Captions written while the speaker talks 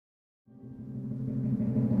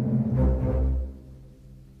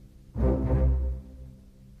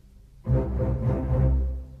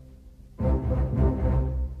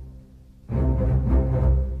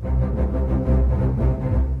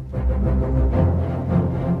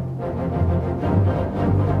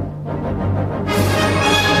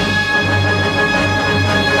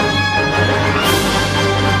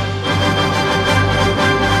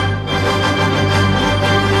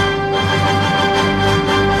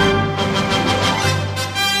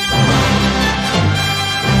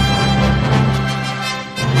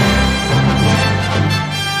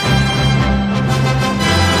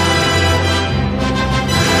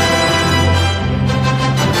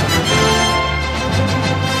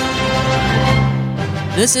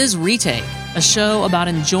This is Retake, a show about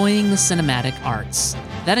enjoying the cinematic arts.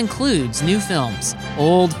 That includes new films,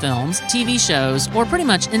 old films, TV shows, or pretty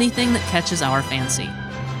much anything that catches our fancy.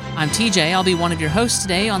 I'm TJ, I'll be one of your hosts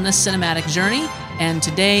today on this cinematic journey, and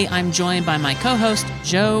today I'm joined by my co-host,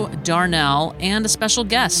 Joe Darnell, and a special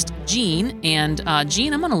guest, Gene. And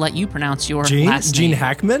Gene, I'm going to let you pronounce your last name. Gene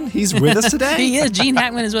Hackman? He's with us today? He is. Gene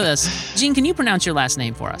Hackman is with us. Gene, can you pronounce your last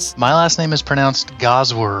name for us? My last name is pronounced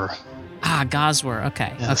Goswer. Ah, Goswer.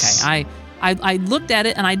 Okay. Yes. Okay. I looked at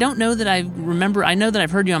it, and I don't know that I remember. I know that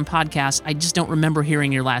I've heard you on podcasts. I just don't remember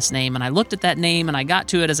hearing your last name. And I looked at that name, and I got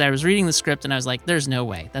to it as I was reading the script, and I was like, there's no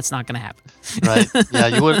way. That's not going to happen. Right. Yeah,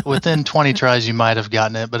 you would, within 20 tries, you might have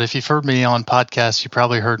gotten it. But if you've heard me on podcasts, you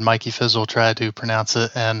probably heard Mikey Fizzle try to pronounce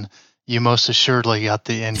it, and you most assuredly got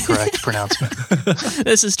the incorrect pronouncement.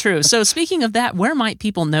 This is true. So speaking of that, where might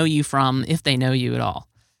people know you from, if they know you at all?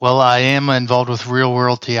 Well, I am involved with Real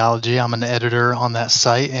World Theology. I'm an editor on that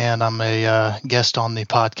site, and I'm a guest on the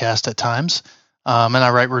podcast at times. And I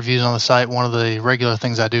write reviews on the site. One of the regular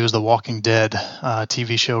things I do is the Walking Dead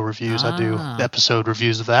TV show reviews. I do episode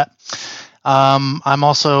reviews of that. I'm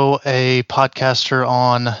also a podcaster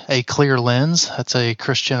on A Clear Lens. That's a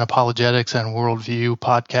Christian apologetics and worldview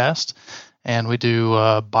podcast. And we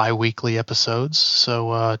do bi-weekly episodes,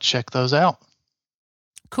 so check those out.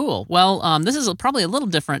 Cool. Well, this is probably a little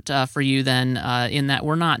different for you then, in that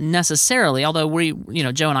we're not necessarily, although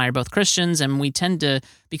Joe and I are both Christians, and we tend to,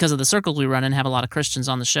 because of the circles we run in, have a lot of Christians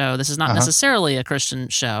on the show. This is not necessarily a Christian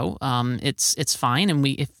show. It's fine, and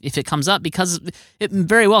if it comes up, because it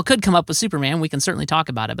very well could come up with Superman, we can certainly talk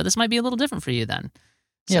about it. But this might be a little different for you then.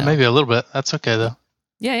 Yeah, maybe a little bit. That's okay though.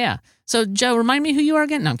 Yeah. So, Joe, remind me who you are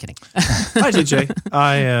again. No, I'm kidding. Hi, TJ.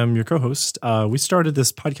 I am your co-host. We started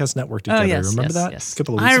this podcast network together. Remember that? Yes. A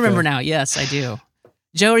couple of weeks I remember ago. now. Yes, I do.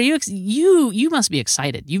 Joe, are you must be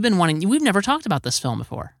excited. You've been wanting. We've never talked about this film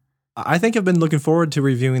before. I think I've been looking forward to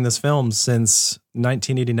reviewing this film since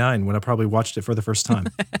 1989, when I probably watched it for the first time.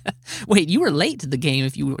 Wait, you were late to the game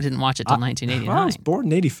if you didn't watch it till 1989. I was born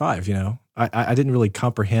in 85. I didn't really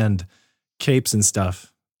comprehend capes and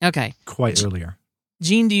stuff. Okay. Quite earlier.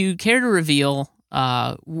 Gene, do you care to reveal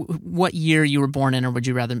what year you were born in, or would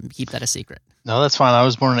you rather keep that a secret? No, that's fine. I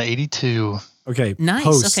was born in 82. Okay. Nice.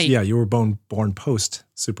 Post, okay. Yeah, you were born post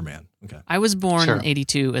Superman. Okay. I was born in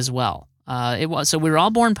 82 as well. So we were all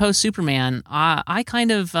born post Superman. I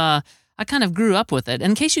kind of grew up with it.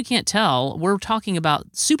 In case you can't tell, we're talking about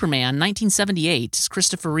Superman, 1978. It's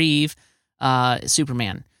Christopher Reeve,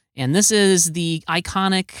 Superman, and this is the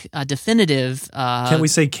iconic, definitive. Can we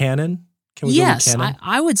say canon? Can we yes, go with canon?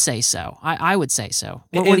 I would say so. I would say so.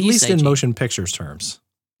 At do you least say, in Gene? motion pictures terms.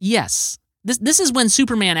 Yes. This is when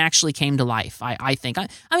Superman actually came to life, I think.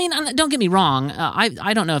 I mean, don't get me wrong.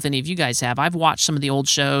 I don't know if any of you guys have. I've watched some of the old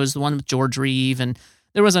shows, the one with George Reeve, and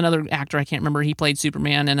there was another actor, I can't remember, he played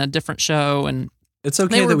Superman in a different show. And it's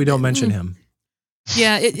okay that we don't mention him.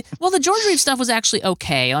 Yeah, the George Reeve stuff was actually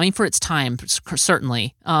okay. I mean, for its time,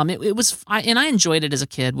 certainly. It was, and I enjoyed it as a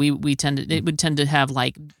kid.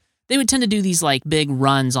 They would tend to do these like big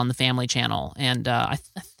runs on the Family Channel, and I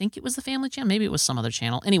think it was the Family Channel. Maybe it was some other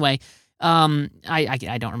channel. Anyway,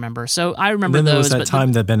 I don't rember. So I remember and then those. There was that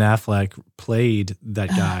time that Ben Affleck played that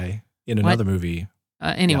guy in another movie.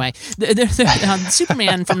 Anyway,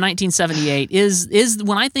 Superman from 1978 is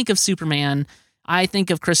when I think of Superman, I think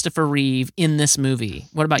of Christopher Reeve in this movie.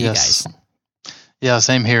 What about you guys? Yeah,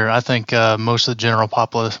 same here. I think most of the general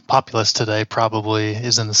populace today probably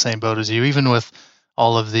is in the same boat as you. Even with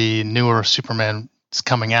all of the newer Supermans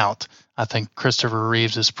coming out, I think Christopher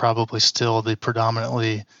Reeves is probably still the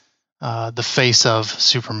predominantly the face of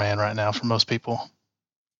Superman right now for most people.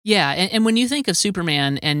 Yeah, and when you think of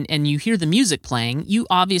Superman and you hear the music playing, you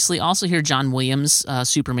obviously also hear John Williams'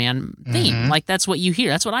 Superman theme. Mm-hmm. Like, that's what you hear.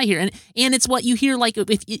 That's what I hear. And it's what you hear, like,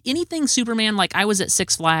 if anything Superman, like, I was at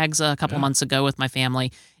Six Flags a couple months ago with my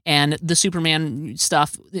family, and the Superman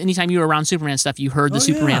stuff, anytime you were around Superman stuff, you heard the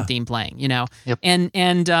Superman theme playing, you know? Yep. And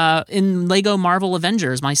in Lego Marvel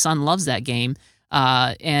Avengers, my son loves that game.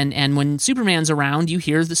 And when Superman's around, you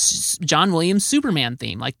hear the John Williams Superman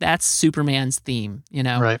theme. Like, that's Superman's theme, you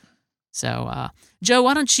know? Right. So, Joe,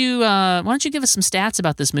 why don't you give us some stats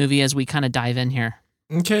about this movie as we kind of dive in here?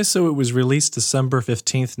 Okay, so it was released December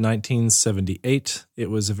 15th, 1978. It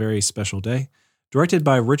was a very special day. Directed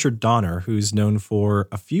by Richard Donner, who's known for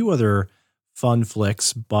a few other fun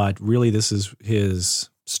flicks, but really this is his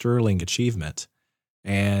sterling achievement.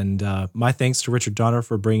 And my thanks to Richard Donner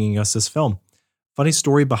for bringing us this film. Funny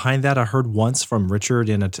story behind that, I heard once from Richard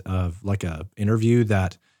in a interview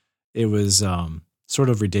that it was sort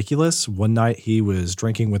of ridiculous. One night he was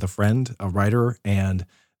drinking with a friend, a writer, and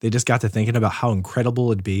they just got to thinking about how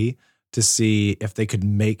incredible it'd be to see if they could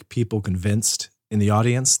make people convinced in the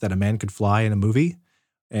audience that a man could fly in a movie.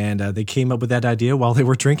 And they came up with that idea while they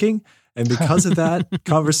were drinking. And because of that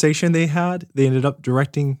conversation they had, they ended up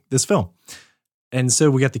directing this film. And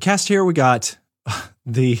so we got the cast here. We got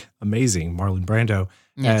the amazing Marlon Brando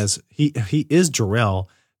as he is Jor-El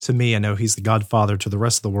to me. I know he's the godfather to the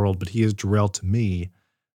rest of the world, but he is Jor-El to me.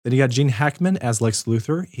 Then you got Gene Hackman as Lex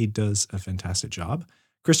Luthor. He does a fantastic job.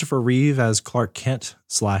 Christopher Reeve as Clark Kent /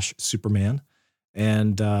 Superman.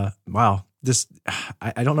 And wow, this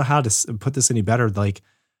I don't know how to put this any better. Like,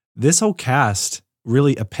 this whole cast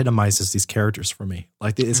really epitomizes these characters for me.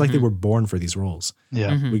 Like, it's like they were born for these roles.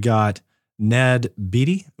 Yeah. We got Ned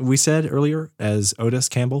Beatty, we said earlier, as Otis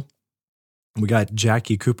Campbell. We got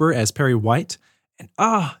Jackie Cooper as Perry White. And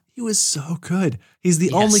he was so good. He's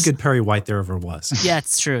the only good Perry White there ever was. Yeah,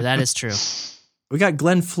 it's true. That is true. We got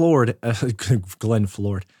Glenn Ford as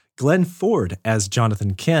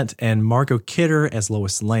Jonathan Kent and Margot Kidder as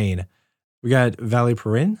Lois Lane. We got Valerie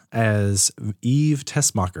Perrin as Eve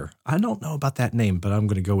Tessmacher. I don't know about that name, but I'm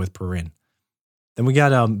going to go with Perrin. Then we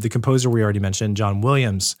got the composer we already mentioned, John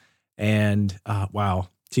Williams. And wow,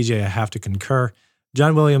 TJ, I have to concur.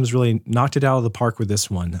 John Williams really knocked it out of the park with this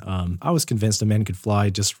one. I was convinced a man could fly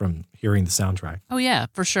just from hearing the soundtrack. Oh, yeah,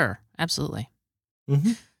 for sure. Absolutely.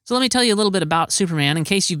 Mm-hmm. So let me tell you a little bit about Superman in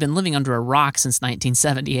case you've been living under a rock since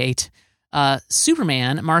 1978.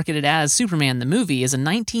 Superman, marketed as Superman the Movie, is a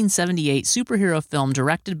 1978 superhero film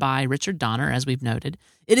directed by Richard Donner, as we've noted.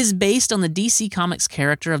 It is based on the DC Comics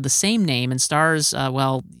character of the same name and stars,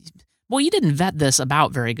 well, you didn't vet this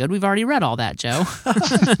about very good. We've already read all that, Joe.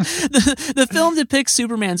 The film depicts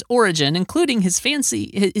Superman's origin, including his infancy.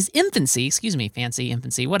 It was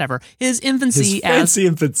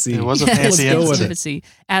a fancy infancy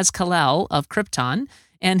as Kal-El of Krypton,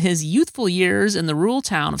 and his youthful years in the rural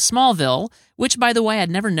town of Smallville, which, by the way,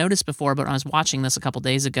 I'd never noticed before, but when I was watching this a couple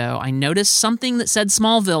days ago, I noticed something that said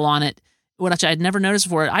Smallville on it, which I had never noticed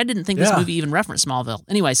before. I didn't think this movie even referenced Smallville.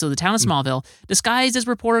 Anyway, so the town of Smallville, disguised as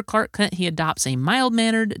reporter Clark Kent, he adopts a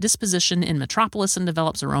mild-mannered disposition in Metropolis and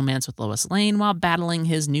develops a romance with Lois Lane while battling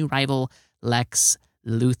his new rival, Lex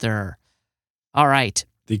Luthor. All right.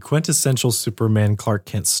 The quintessential Superman Clark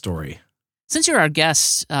Kent story. Since you're our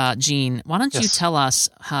guest, Gene, why don't you tell us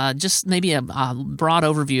just maybe a broad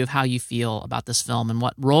overview of how you feel about this film and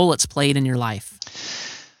what role it's played in your life?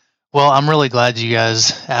 Well, I'm really glad you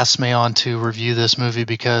guys asked me on to review this movie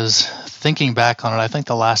because thinking back on it, I think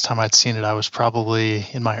the last time I'd seen it, I was probably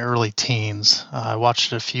in my early teens. I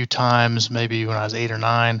watched it a few times, maybe when I was 8 or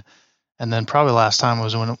 9, and then probably last time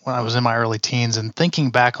was when I was in my early teens. And thinking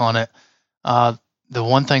back on it, the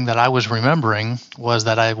one thing that I was remembering was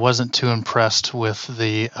that I wasn't too impressed with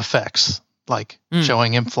the effects, like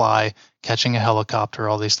showing him fly, catching a helicopter,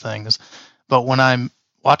 all these things. But when I'm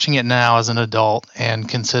watching it now as an adult and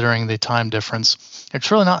considering the time difference,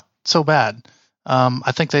 it's really not so bad.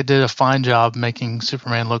 I think they did a fine job making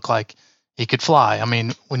Superman look like he could fly. I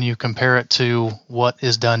mean, when you compare it to what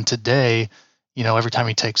is done today, you know, every time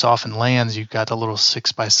he takes off and lands, you've got a little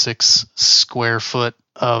 6x6 square foot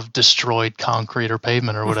of destroyed concrete or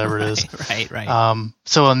pavement or whatever it is. Right.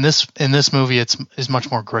 So in this movie, it's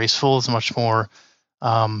much more graceful. It's much more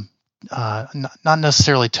not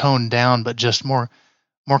necessarily toned down, but just more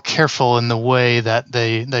careful in the way that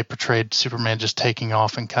they portrayed Superman just taking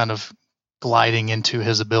off and kind of gliding into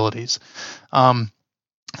his abilities.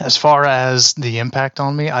 As far as the impact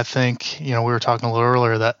on me, I think, we were talking a little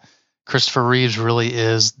earlier that Christopher Reeves really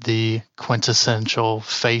is the quintessential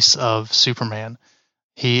face of Superman.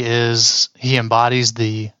 He embodies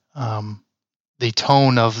the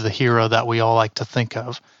tone of the hero that we all like to think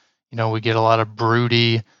of. We get a lot of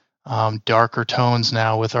broody, darker tones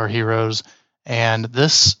now with our heroes. And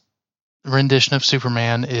this rendition of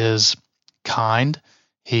Superman is kind.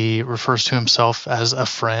 He refers to himself as a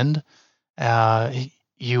friend.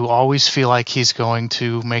 You always feel like he's going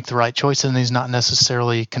to make the right choice, and he's not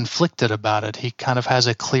necessarily conflicted about it. He kind of has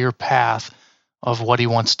a clear path of what he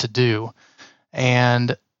wants to do.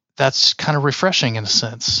 And that's kind of refreshing in a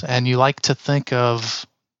sense. And you like to think of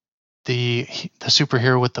the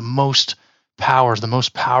superhero with the most powers, the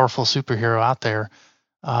most powerful superhero out there,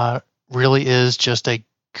 really is just a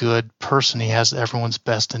good person. He has everyone's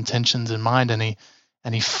best intentions in mind, and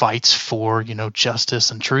he fights for,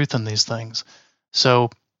 justice and truth in these things. So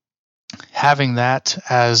having that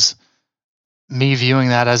as me viewing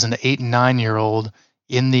that as an 8 and 9-year-old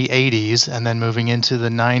in the 80s and then moving into the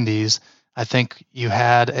 90s, I think you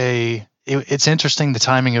had it's interesting the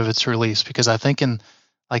timing of its release, because I think in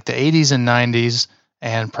like the 80s and 90s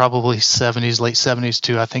and probably 70s, late 70s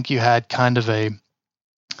too, I think you had kind of a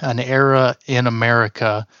an era in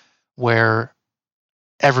America where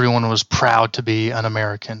everyone was proud to be an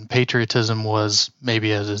American. Patriotism was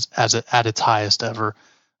maybe at its highest ever,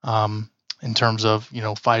 in terms of,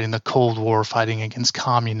 fighting the Cold War, fighting against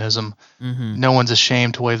communism. Mm-hmm. No one's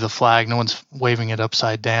ashamed to wave the flag. No one's waving it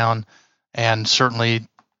upside down. And certainly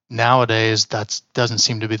nowadays that doesn't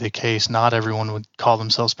seem to be the case. Not everyone would call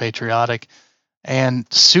themselves patriotic.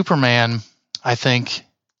 And Superman, I think,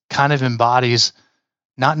 kind of embodies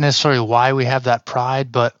not necessarily why we have that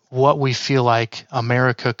pride, but what we feel like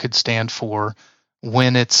America could stand for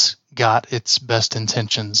when it's got its best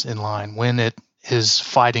intentions in line, when it is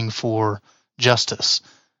fighting for justice.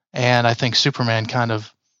 And I think Superman kind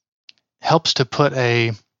of helps to put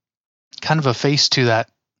a kind of a face to that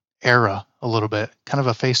era a little bit, kind of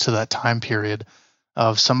a face to that time period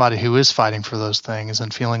of somebody who is fighting for those things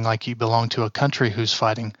and feeling like you belong to a country who's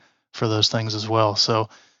fighting for those things as well. So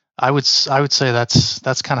I would say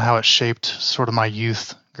that's kind of how it shaped sort of my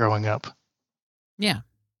youth growing up. Yeah.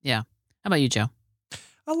 How about you, Joe?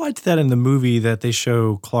 I liked that in the movie that they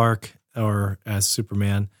show Clark, or as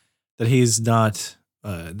Superman, that he's not,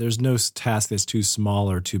 there's no task that's too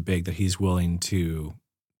small or too big that he's willing to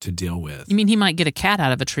deal with. You mean he might get a cat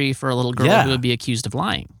out of a tree for a little girl who would be accused of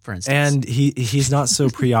lying, for instance? And he's not so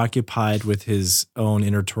preoccupied with his own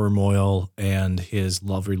inner turmoil and his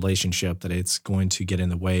love relationship that it's going to get in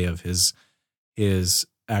the way of his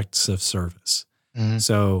acts of service. Mm-hmm.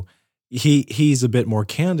 So he's a bit more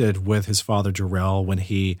candid with his father Jor-El when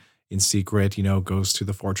he, in secret, goes to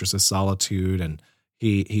the Fortress of Solitude, and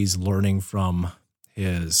he's learning from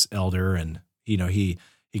his elder, and he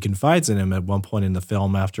confides in him at one point in the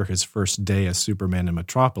film after his first day as Superman in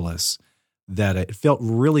Metropolis that it felt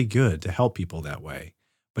really good to help people that way.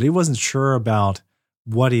 But he wasn't sure about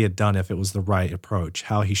what he had done, if it was the right approach,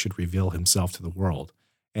 how he should reveal himself to the world.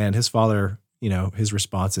 And his father, his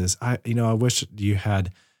response is, I wish you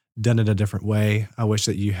had done it a different way. I wish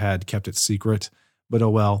that you had kept it secret, but oh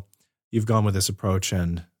well, you've gone with this approach,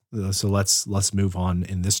 and so let's move on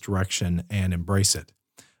in this direction and embrace it.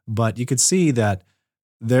 But you could see that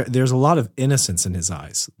there's a lot of innocence in his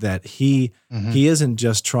eyes, that he isn't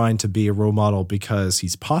just trying to be a role model because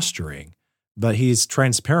he's posturing, but he's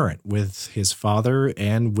transparent with his father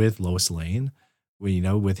and with Lois Lane,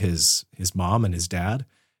 with his mom and his dad.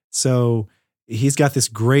 So he's got this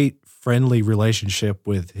great friendly relationship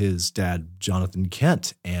with his dad, Jonathan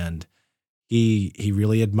Kent, and he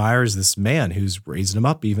really admires this man who's raising him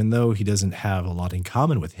up, even though he doesn't have a lot in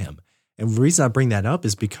common with him. And the reason I bring that up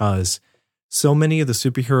is because so many of the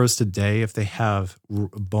superheroes today, if they have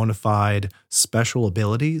bona fide special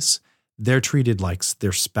abilities, they're treated like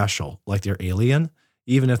they're special, like they're alien,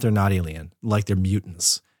 even if they're not alien, like they're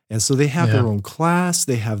mutants. And so they have their own class,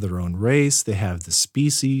 they have their own race, they have the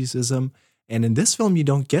speciesism. And in this film, you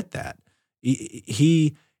don't get that.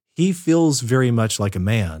 He feels very much like a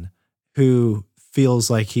man who feels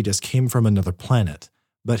like he just came from another planet,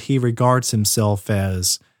 but he regards himself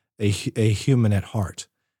as a human at heart.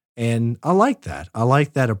 And I like that. I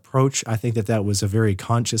like that approach. I think that was a very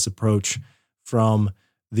conscious approach from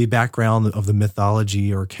the background of the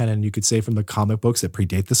mythology, or canon, you could say, from the comic books that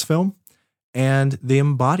predate this film. And they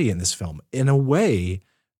embody in this film. In a way,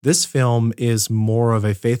 this film is more of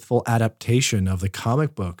a faithful adaptation of the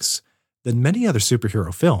comic books than many other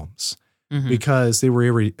superhero films, because they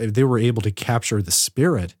were able to capture the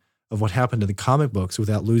spirit of what happened in the comic books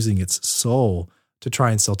without losing its soul to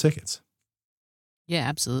try and sell tickets. Yeah,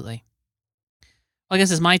 absolutely. Well, I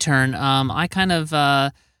guess it's my turn. I kind of,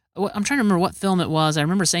 I'm trying to remember what film it was. I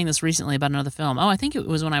remember saying this recently about another film. Oh, I think it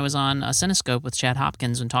was when I was on Cinescope with Chad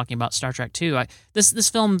Hopkins when talking about Star Trek II. This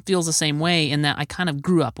film feels the same way in that I kind of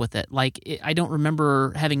grew up with it. I don't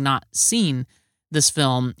remember having not seen this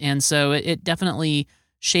film, and so it definitely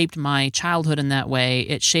shaped my childhood in that way.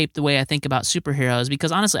 It shaped the way I think about superheroes,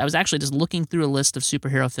 because honestly, I was actually just looking through a list of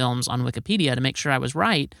superhero films on Wikipedia to make sure I was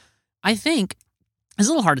right. I think it's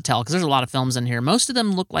a little hard to tell because there's a lot of films in here. Most of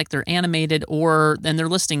them look like they're animated, and they're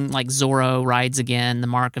listing like Zorro Rides Again, The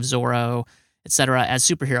Mark of Zorro, etc. as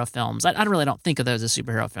superhero films. I really don't think of those as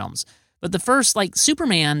superhero films. But the first, like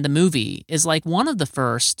Superman, the movie, is like one of the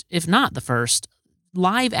first, if not the first,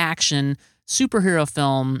 live action superhero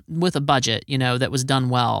film with a budget, that was done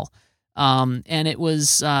well. And it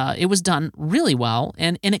was done really well,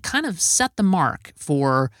 and it kind of set the mark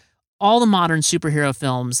for all the modern superhero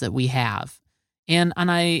films that we have. And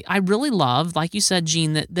I really love, like you said,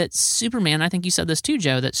 Gene, that Superman, I think you said this too,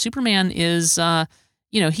 Joe, that Superman is,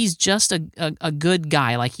 he's just a good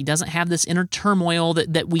guy. Like, he doesn't have this inner turmoil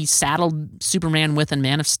that we saddled Superman with in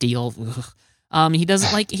Man of Steel. He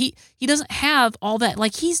doesn't like he doesn't have all that.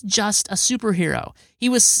 Like, he's just a superhero. He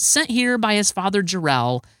was sent here by his father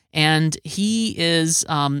Jor-El, and he is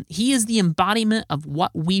the embodiment of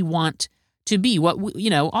what we want to be. What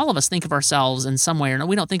we, all of us think of ourselves in some way, or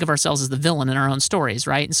we don't think of ourselves as the villain in our own stories,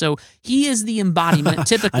 right? And so he is the embodiment.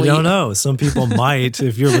 Typically, I don't know. Some people might.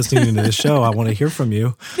 If you're listening to the show, I want to hear from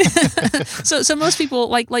you. So most people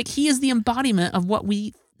like he is the embodiment of what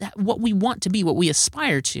we want to be, what we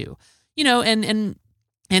aspire to, and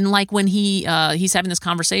like when he's having this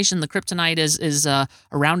conversation, the kryptonite is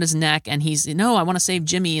around his neck, and he's, no, I want to save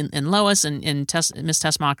Jimmy and Lois, and Miss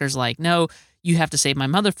Tessmacher's like, no, you have to save my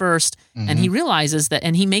mother first. Mm-hmm. And he realizes that,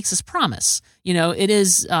 and he makes this promise. It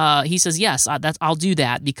is, he says, yes, I'll do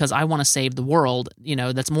that because I want to save the world.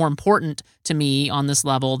 That's more important to me on this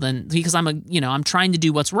level because I'm trying to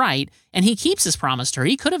do what's right. And he keeps his promise to her.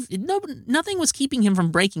 He could have, nothing was keeping him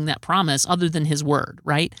from breaking that promise other than his word,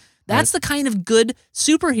 right? That's the kind of good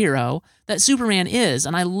superhero that Superman is.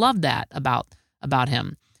 And I love that about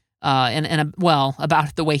him.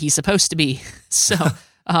 About the way he's supposed to be.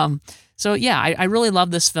 So yeah, I really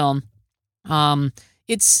love this film.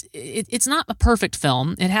 It's not a perfect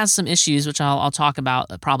film. It has some issues, which I'll talk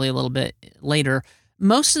about probably a little bit later.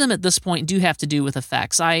 Most of them at this point do have to do with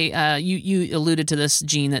effects. You alluded to this,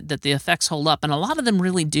 Gene, that the effects hold up, and a lot of them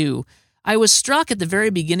really do. I was struck at the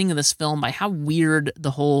very beginning of this film by how weird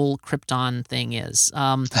the whole Krypton thing is.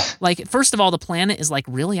 Like, first of all, the planet is like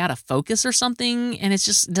really out of focus or something, and it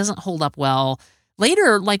doesn't hold up well.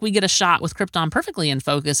 Later, like, we get a shot with Krypton perfectly in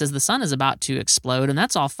focus as the sun is about to explode, and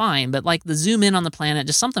that's all fine. But like the zoom in on the planet,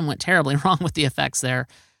 just something went terribly wrong with the effects there.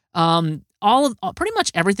 Pretty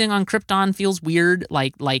much everything on Krypton feels weird.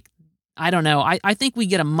 Like I don't know. I think we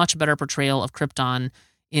get a much better portrayal of Krypton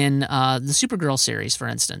in the Supergirl series, for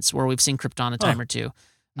instance, where we've seen Krypton a time or two.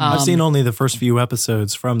 I've seen only the first few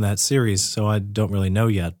episodes from that series, so I don't really know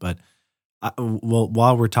yet. But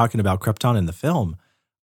while we're talking about Krypton in the film,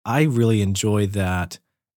 I really enjoy that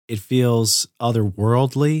it feels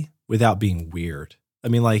otherworldly without being weird. I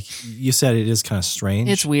mean, like you said, it is kind of strange.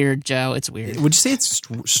 It's weird, Joe. It's weird. Would you say it's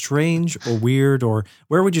strange or weird, or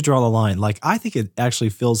where would you draw the line? Like, I think it actually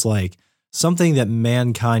feels like something that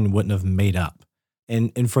mankind wouldn't have made up.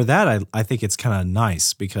 And for that, I think it's kind of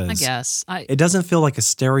nice because I guess it doesn't feel like a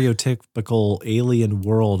stereotypical alien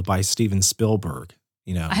world by Steven Spielberg.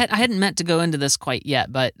 I hadn't meant to go into this quite yet,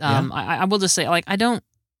 but I will just say, like, I don't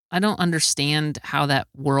understand how that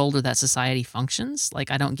world or that society functions. Like,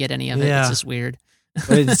 I don't get any of it. It's just weird.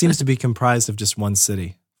 But it seems to be comprised of just one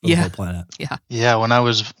city for the whole planet. Yeah. Yeah. When I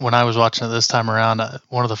was watching it this time around,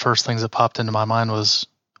 one of the first things that popped into my mind was,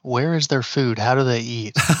 where is their food? How do they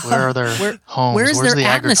eat? Where are their homes? Where's Where's their the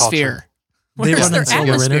atmosphere? They run on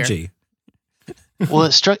solar energy. Well,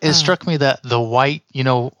 it struck me that the white,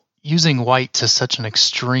 using white to such an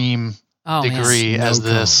extreme degree as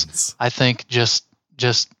this, I think just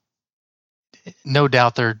no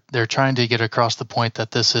doubt they're trying to get across the point that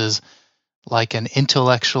this is like an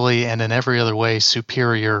intellectually and in every other way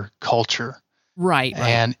superior culture. Right.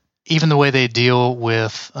 And even the way they deal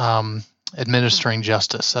with administering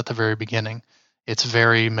justice at the very beginning, it's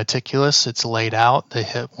very meticulous. It's laid out. They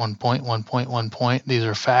hit 1 point, 1 point, 1 point. These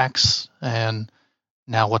are facts. And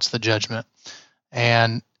now what's the judgment?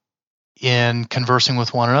 And in conversing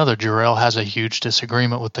with one another, Jor-El has a huge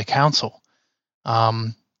disagreement with the council.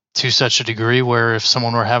 To such a degree where if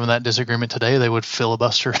someone were having that disagreement today, they would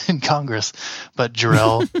filibuster in Congress. But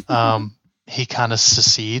Jor-El, he kind of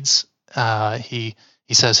secedes. He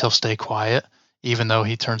says he'll stay quiet, even though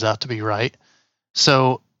he turns out to be right.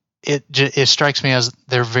 So it strikes me as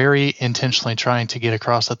they're very intentionally trying to get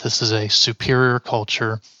across that this is a superior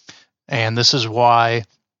culture, and this is why.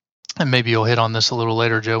 And maybe you'll hit on this a little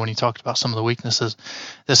later, Joe, when you talked about some of the weaknesses.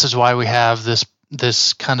 This is why we have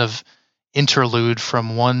this kind of interlude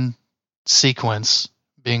from one sequence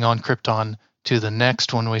being on Krypton to the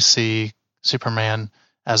next when we see Superman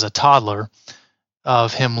as a toddler,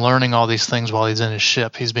 of him learning all these things while he's in his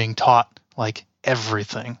ship. He's being taught like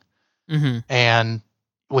everything. Mm-hmm. And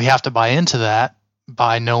we have to buy into that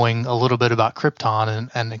by knowing a little bit about Krypton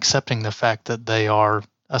and accepting the fact that they are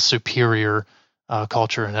a superior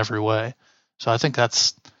culture in every way. So I think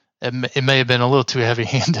it may have been a little too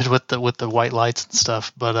heavy-handed with the white lights and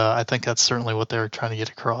stuff, but I think that's certainly what they're trying to get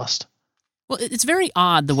across. Well, it's very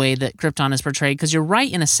odd the way that Krypton is portrayed, because you're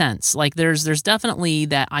right in a sense. Like, there's definitely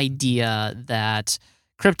that idea that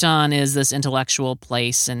Krypton is this intellectual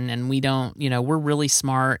place, and we don't, we're really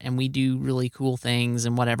smart and we do really cool things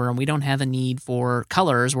and whatever, and we don't have a need for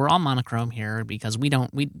colors. We're all monochrome here because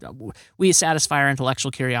we satisfy our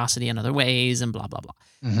intellectual curiosity in other ways and blah blah blah.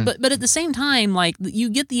 Mm-hmm. But at the same time, like, you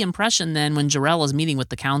get the impression then when Jor-El is meeting with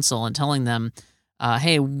the council and telling them,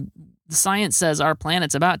 hey, the science says our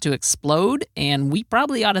planet's about to explode and we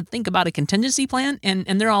probably ought to think about a contingency plan,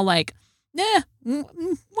 and they're all like,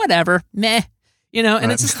 whatever, meh.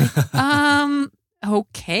 And it's just like,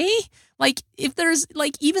 okay. Like, if there's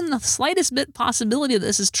like even the slightest bit possibility that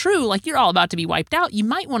this is true, like, you're all about to be wiped out, you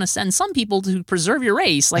might want to send some people to preserve your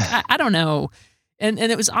race. Like, I don't know. And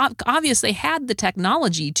it was obvious they had the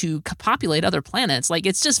technology to populate other planets. Like,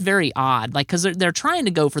 it's just very odd. Like, because they're trying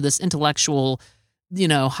to go for this intellectual,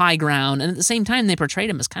 high ground. And at the same time, they portrayed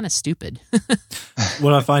him as kind of stupid.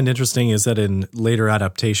 What I find interesting is that in later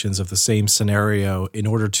adaptations of the same scenario, in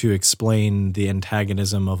order to explain the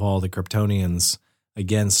antagonism of all the Kryptonians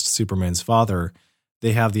against Superman's father,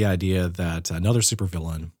 they have the idea that another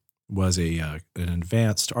supervillain was an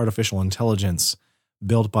advanced artificial intelligence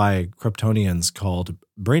built by Kryptonians called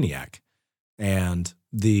Brainiac. And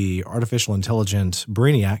the artificial intelligent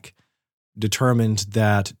Brainiac determined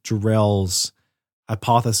that Jor-El's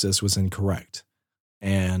hypothesis was incorrect.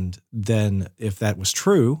 And then if that was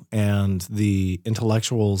true and the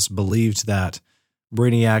intellectuals believed that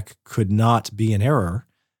Brainiac could not be in error,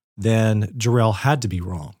 then Jor-El had to be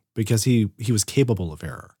wrong because he was capable of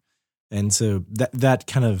error. And so that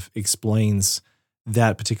kind of explains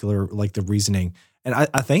that particular, like, the reasoning. And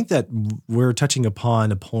I think that we're touching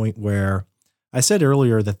upon a point where I said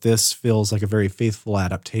earlier that this feels like a very faithful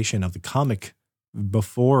adaptation of the comic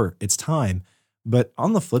before its time. But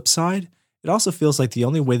on the flip side, it also feels like the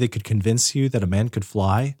only way they could convince you that a man could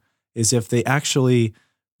fly is if they actually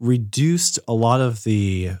reduced a lot of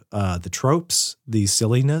the tropes, the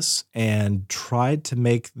silliness, and tried to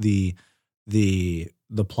make the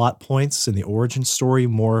plot points and the origin story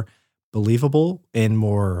more believable and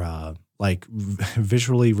more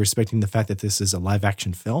visually respecting the fact that this is a live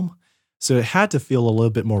action film. So it had to feel a little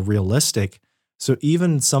bit more realistic. So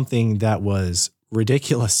even something that was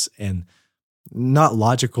ridiculous and not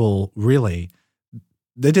logical, really,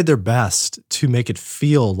 they did their best to make it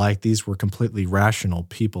feel like these were completely rational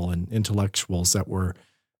people and intellectuals that were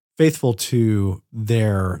faithful to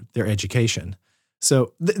their education.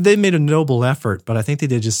 So they made a noble effort, but I think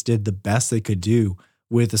they just did the best they could do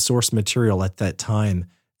with the source material at that time.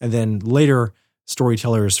 And then later,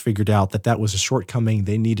 storytellers figured out that was a shortcoming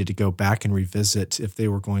they needed to go back and revisit if they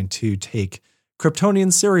were going to take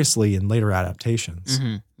Kryptonians seriously in later adaptations.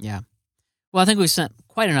 Mm-hmm. Yeah. Well, I think we've spent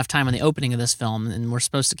quite enough time on the opening of this film, and we're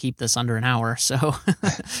supposed to keep this under an hour, so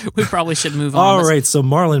we probably should move on. All right, so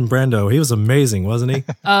Marlon Brando, he was amazing, wasn't he?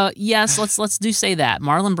 Yes, let's do say that.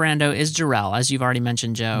 Marlon Brando is Jor-El, as you've already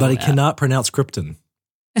mentioned, Joe. But he cannot pronounce Krypton.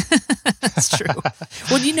 That's true.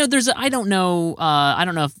 Well, I don't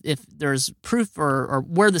know if there's proof or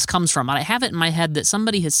where this comes from. I have it in my head that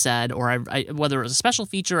somebody has said, or whether it was a special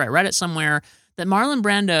feature, I read it somewhere, that Marlon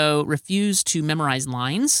Brando refused to memorize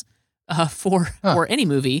lines for any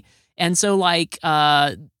movie. And so,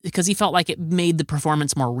 because he felt like it made the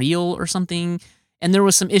performance more real or something. And there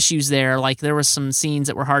was some issues there. Like, there was some scenes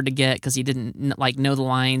that were hard to get because he didn't know the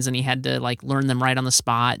lines and he had to learn them right on the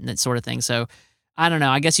spot and that sort of thing. So I don't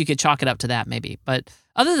know. I guess you could chalk it up to that maybe. But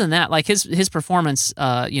other than that, his performance,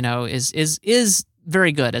 is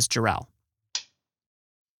very good as Jor-El.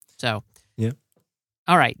 So yeah.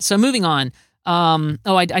 All right. So moving on.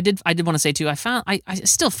 I did want to say too, I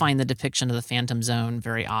still find the depiction of the Phantom Zone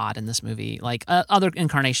very odd in this movie. Other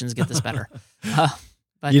incarnations get this better.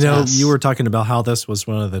 But, you were talking about how this was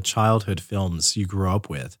one of the childhood films you grew up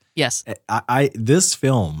with. Yes. This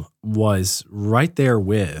film was right there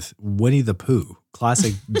with Winnie the Pooh,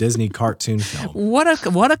 classic Disney cartoon film.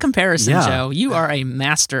 What a comparison, yeah. Joe. You are a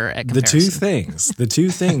master at comparison. The two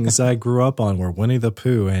things I grew up on were Winnie the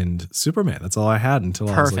Pooh and Superman. That's all I had until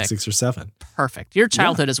I was 6 or 7. Perfect. Your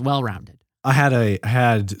childhood is well-rounded. I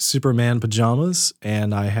had Superman pajamas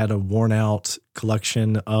and I had a worn out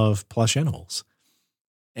collection of plush animals.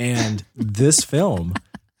 And this film,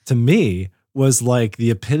 to me, was like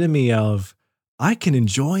the epitome of, I can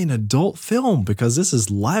enjoy an adult film because this is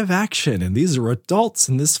live action and these are adults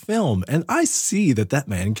in this film. And I see that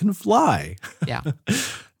man can fly. Yeah.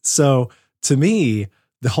 So to me,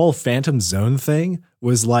 the whole Phantom Zone thing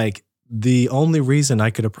was like the only reason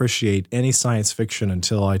I could appreciate any science fiction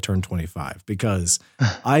until I turned 25, because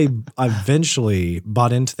I eventually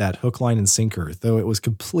bought into that hook, line, and sinker, though it was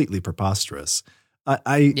completely preposterous.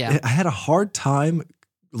 I had a hard time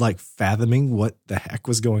fathoming what the heck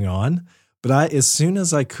was going on, But as soon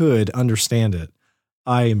as I could understand it,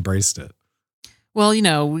 I embraced it. Well,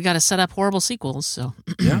 we got to set up horrible sequels, so.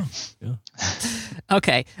 Yeah.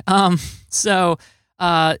 Okay. So,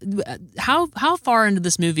 how far into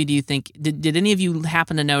this movie do you think, did any of you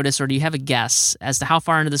happen to notice, or do you have a guess as to how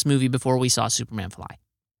far into this movie before we saw Superman fly?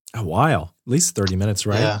 A while. At least 30 minutes,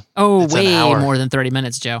 right? Yeah. Oh, It's way an hour. more than 30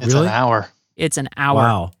 minutes, Joe. It's Really? an hour. It's an hour.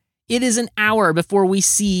 Wow. It is an hour before we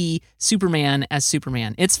see Superman as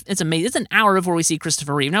Superman. It's amazing. It's an hour before we see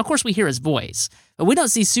Christopher Reeve. Now, of course, we hear his voice, but we don't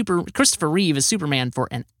see Christopher Reeve as Superman for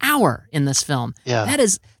an hour in this film. Yeah.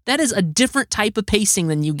 That is a different type of pacing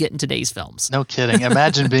than you get in today's films. No kidding.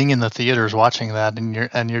 Imagine being in the theaters watching that,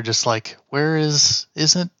 and you're just like,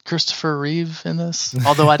 isn't Christopher Reeve in this?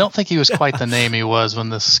 Although I don't think he was quite the name he was when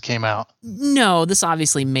this came out. No, this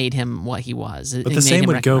obviously made him what he was. But the same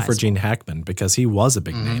would go for Gene Hackman because he was a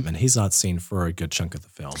big name and he's not seen for a good chunk of the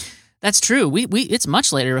film. That's true. We it's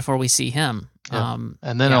much later before we see him. Yeah.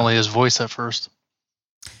 And then only his voice at first.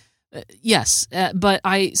 Yes, but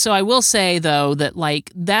I will say though that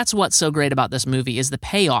that's what's so great about this movie is the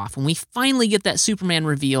payoff when we finally get that Superman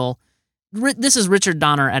reveal. This is Richard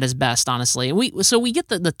Donner at his best, honestly. We get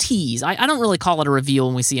the tease. I don't really call it a reveal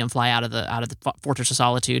when we see him fly out of the Fortress of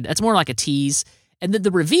Solitude. It's more like a tease. And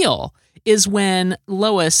the reveal is when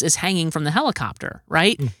Lois is hanging from the helicopter,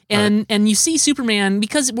 right? And you see Superman,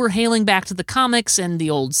 because we're hailing back to the comics and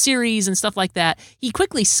the old series and stuff like that, he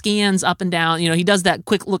quickly scans up and down. He does that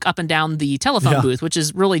quick look up and down the telephone booth, which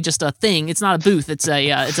is really just a thing. It's not a booth. It's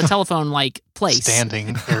a telephone like place.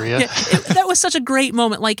 Standing area. That was such a great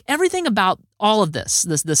moment. Like everything about all of this,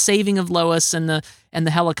 the saving of Lois and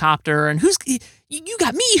the helicopter and you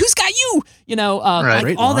got me, who's got you?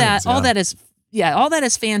 Right. All that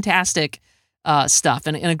is fantastic stuff,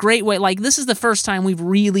 and in a great way. Like this is the first time we've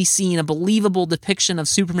really seen a believable depiction of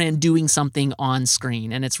Superman doing something on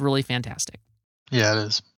screen, and it's really fantastic. Yeah, it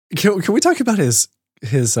is. Can we talk about his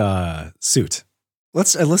suit?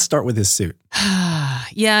 Let's start with his suit.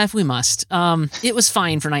 Yeah, if we must. It was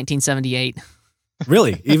fine for 1978.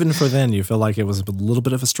 Really? Even for then, you feel like it was a little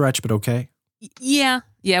bit of a stretch, but okay? Yeah.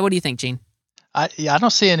 What do you think, Gene? I don't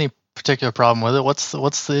see any particular problem with it. What's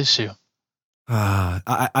the issue?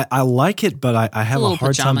 I like it, but I have a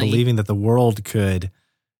hard time believing that the world could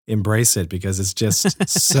embrace it because it's just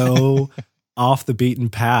so off the beaten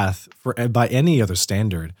path by any other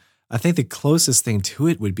standard. I think the closest thing to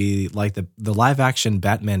it would be like the live action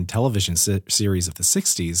Batman television series of the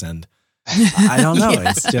 60s. And I don't know.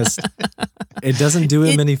 Yeah. It's just, it doesn't do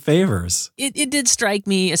him any favors. It did strike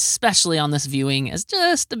me, especially on this viewing, as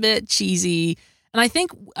just a bit cheesy. And I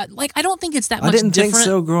think, I don't think it's that much different. I didn't think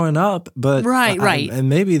so growing up, but right. And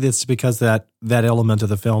maybe that's because that element of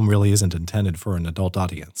the film really isn't intended for an adult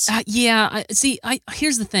audience.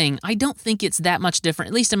 Here's the thing. I don't think it's that much different,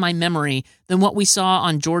 at least in my memory, than what we saw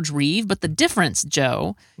on George Reeve. But the difference,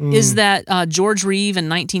 Joe, is that George Reeve in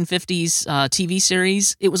 1950s TV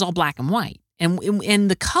series, it was all black and white.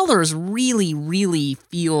 And the colors really, really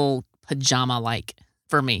feel pajama-like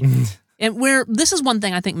for me. And where this is one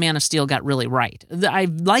thing I think Man of Steel got really right. I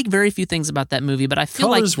like very few things about that movie, but I feel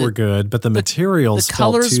colors like were good, but the materials the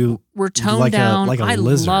colors were toned down. Like a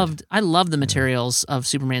lizard. I loved the materials of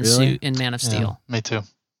Superman's suit in Man of Steel. Yeah, me too.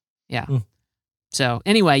 Yeah. So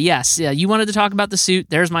anyway, yes, you wanted to talk about the suit.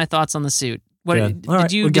 There's my thoughts on the suit. What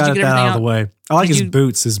did you get everything out of the way? I like his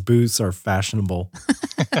boots. His boots are fashionable.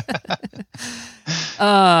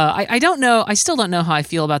 I don't know. I still don't know how I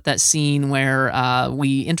feel about that scene where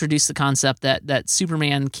we introduce the concept that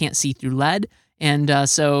Superman can't see through lead, and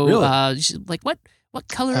she's like, "What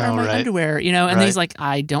color are my underwear?" And he's like,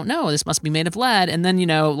 "I don't know. This must be made of lead." And then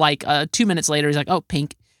 2 minutes later, he's like, "Oh,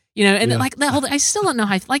 pink." Like that whole. I still don't know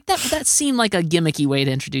how. Like that. That seemed like a gimmicky way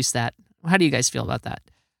to introduce that. How do you guys feel about that?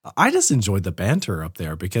 I just enjoyed the banter up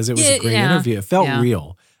there because it was a great interview. It felt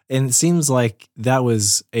real. And it seems like that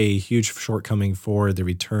was a huge shortcoming for the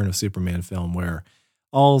Return of Superman film where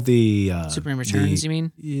all the... Superman Returns, you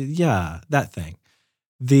mean? Yeah, that thing.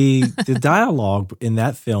 The dialogue in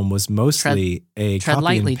that film was mostly a copy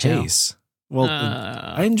lightly, and paste. Well,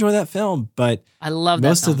 I enjoy that film, but I love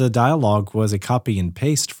most of the dialogue was a copy and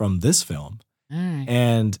paste from this film. Right.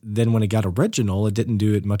 And then when it got original, it didn't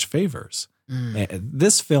do it much favors.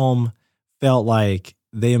 This film felt like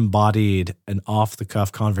they embodied an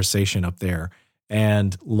off-the-cuff conversation up there,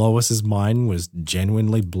 and Lois's mind was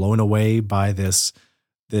genuinely blown away by this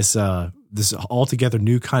altogether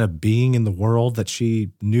new kind of being in the world that she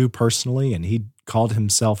knew personally, and he called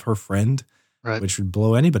himself her friend, which would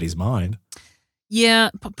blow anybody's mind. Yeah,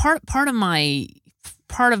 part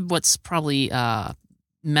of what's probably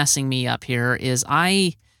messing me up here is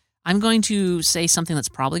I I'm going to say something that's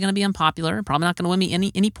probably going to be unpopular, probably not going to win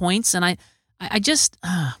me any points, and I just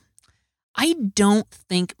I don't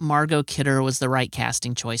think Margot Kidder was the right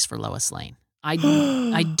casting choice for Lois Lane. I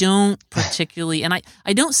don't particularly, and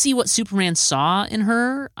I don't see what Superman saw in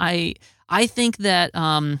her. I think that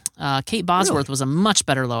Kate Bosworth was a much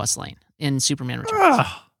better Lois Lane in Superman Returns.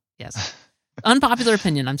 Yes. Unpopular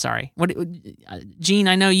opinion. I'm sorry. What, Gene?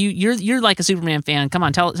 I know you're like a Superman fan. Come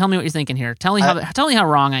on, tell me what you're thinking here. Tell me how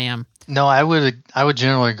wrong I am. No, I would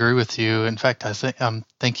generally agree with you. In fact, I'm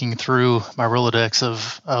thinking through my Rolodex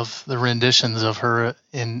of the renditions of her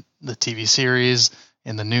in the TV series,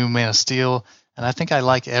 in the new Man of Steel, and I think I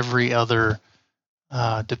like every other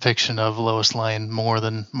depiction of Lois Lane more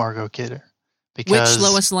than Margot Kidder. Because, which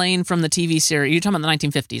Lois Lane from the TV series? You're talking about the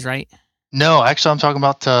 1950s, right? No, actually, I'm talking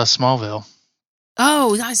about Smallville.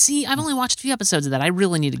 Oh, I see. I've only watched a few episodes of that. I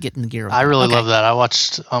really need to get in the gear with I really love that. I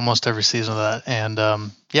watched almost every season of that, and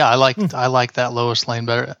I like that Lois Lane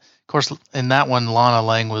better. Of course, in that one, Lana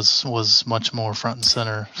Lang was much more front and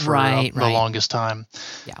center for the longest time.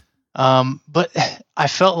 Yeah. But I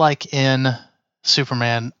felt like in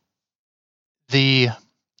Superman,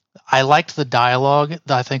 I liked the dialogue.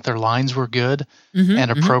 I think their lines were good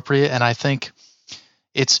and appropriate, and I think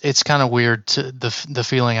it's kind of weird to the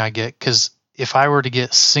feeling I get, because if I were to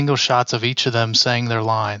get single shots of each of them saying their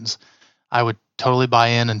lines, I would totally buy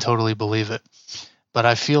in and totally believe it. But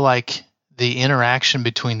I feel like the interaction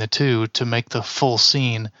between the two to make the full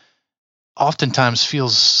scene oftentimes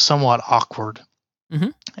feels somewhat awkward. Mm-hmm.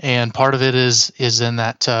 And part of it is in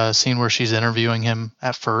that scene where she's interviewing him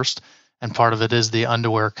at first, and part of it is the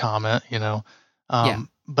underwear comment,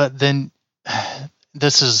 But then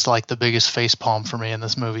this is like the biggest facepalm for me in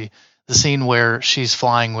this movie. The scene where she's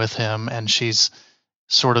flying with him and she's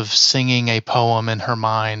sort of singing a poem in her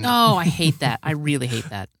mind. Oh, I hate that. I really hate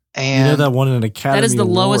that. And that won an Academy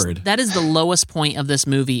Award. That is the lowest point of this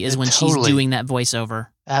movie is when she's doing that voiceover.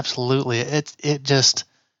 Absolutely. It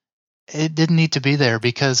didn't need to be there,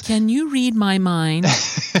 because can you read my mind?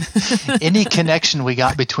 Any connection we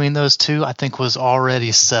got between those two, I think, was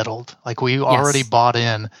already settled. Like, we already bought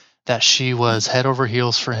in that she was head over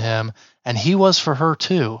heels for him, and he was for her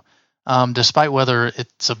too. Despite whether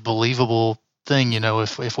it's a believable thing,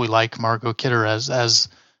 if we like Margot Kidder as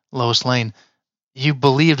Lois Lane, you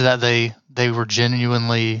believed that they were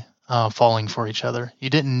genuinely falling for each other. You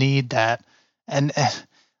didn't need that. And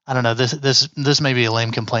I don't know, this may be a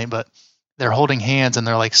lame complaint, but they're holding hands and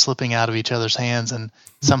they're like slipping out of each other's hands, and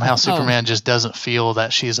somehow Superman just doesn't feel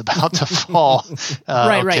that she's about to fall.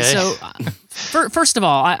 Right. So first of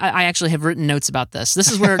all, I actually have written notes about this.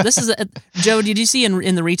 Joe, did you see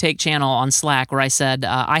in the Retake channel on Slack where I said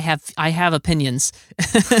I have opinions?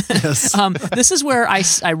 Yes. This is where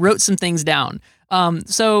I wrote some things down.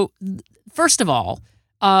 So first of all,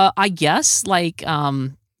 I guess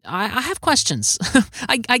I have questions.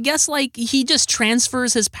 I guess he just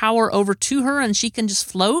transfers his power over to her and she can just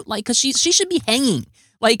float, because she should be hanging.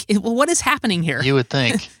 What is happening here? You would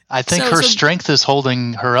think. I think her strength is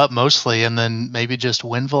holding her up mostly, and then maybe just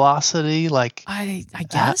wind velocity. I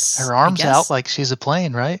guess her arms out like she's a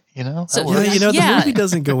plane, right? So, the movie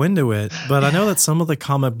doesn't go into it, but I know that some of the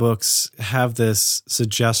comic books have this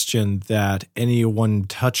suggestion that anyone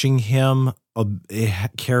touching him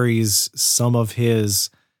carries some of his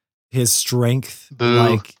strength.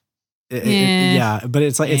 Boo. But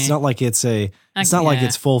it's not like it's like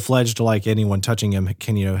it's full-fledged, like anyone touching him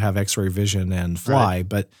can have X-ray vision and fly,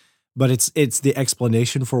 right. but it's the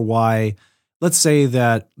explanation for why. Let's say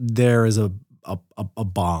that there is a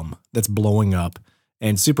bomb that's blowing up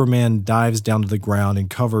and Superman dives down to the ground and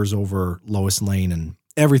covers over Lois Lane, and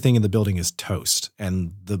everything in the building is toast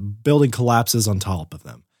and the building collapses on top of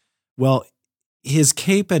them. Well, his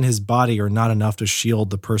cape and his body are not enough to shield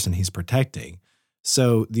the person he's protecting.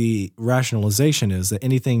 So the rationalization is that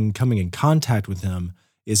anything coming in contact with him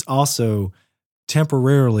is also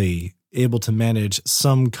temporarily able to manage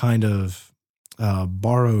some kind of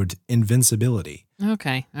borrowed invincibility.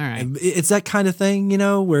 Okay, all right. It's that kind of thing,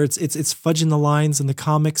 where it's fudging the lines in the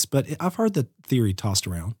comics, but I've heard the theory tossed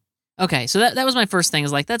around. Okay, so that was my first thing.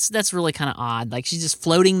 Is that's really kind of odd. She's just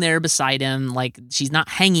floating there beside him, she's not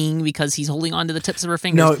hanging because he's holding on to the tips of her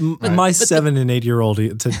fingers. No, my 7 and 8 year old,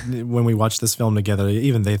 when we watched this film together,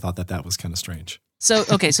 even they thought that was kind of strange. So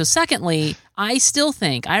secondly, I still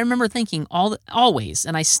think, I remember thinking always,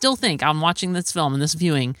 and I still think I'm watching this film and this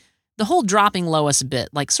viewing, the whole dropping Lois bit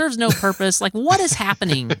serves no purpose. What is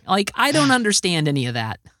happening? I don't understand any of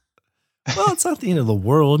that. Well, it's not the end of the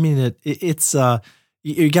world. I mean, it's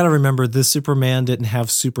You got to remember, this Superman didn't have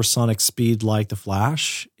supersonic speed like the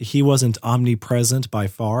Flash. He wasn't omnipresent by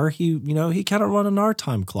far. He kind of run an our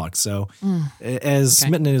time clock. So as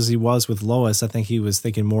smitten as he was with Lois, I think he was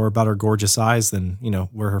thinking more about her gorgeous eyes than,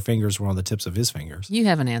 where her fingers were on the tips of his fingers. You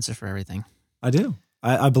have an answer for everything. I do.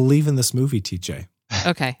 I believe in this movie, TJ.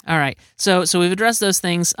 Okay. All right. So we've addressed those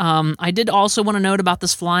things. I did also want to note about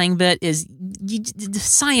this flying bit is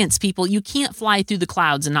science people, you can't fly through the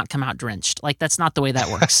clouds and not come out drenched. Like, that's not the way that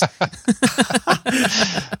works.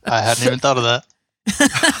 I hadn't even thought of that.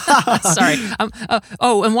 Sorry.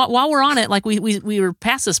 And while we're on it, like we were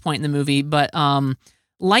past this point in the movie, but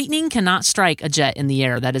lightning cannot strike a jet in the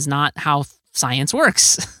air. That is not how science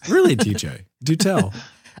works. Really, TJ? Do tell.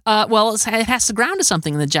 Well, it has to ground to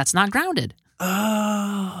something, and the jet's not grounded.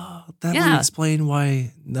 Oh, that would explain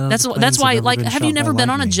why. That's why. Like, have you never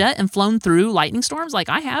been on a jet and flown through lightning storms? Like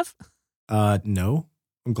I have. No,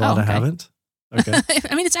 I'm glad I haven't. Okay.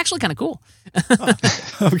 I mean, it's actually kind of cool.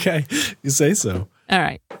 Okay, you say so. All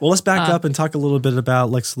right. Well, let's back up and talk a little bit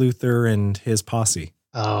about Lex Luthor and his posse.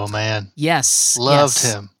 Oh man, yes, loved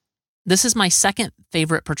him. This is my second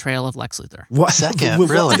favorite portrayal of Lex Luthor. What? Second?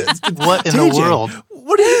 Really? What in the world?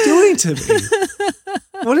 What are you doing to me?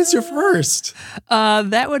 What is your first?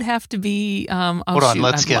 That would have to be. Hold on.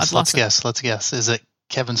 Let's guess. Is it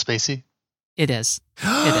Kevin Spacey? It is.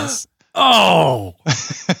 It is. Oh,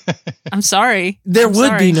 I'm sorry. There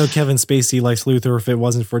would be no Kevin Spacey Lex Luthor if it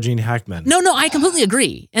wasn't for Gene Hackman. No, I completely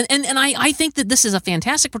agree, and I think that this is a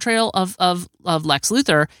fantastic portrayal of Lex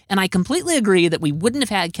Luthor, and I completely agree that we wouldn't have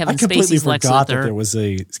had Kevin Spacey's Lex Luthor. I completely forgot that there was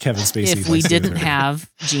a Kevin Spacey if we didn't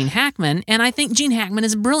have Gene Hackman, and I think Gene Hackman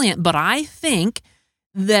is brilliant, but I think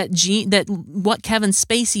that what Kevin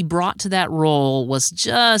Spacey brought to that role was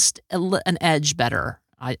just an edge better.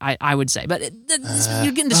 I would say, but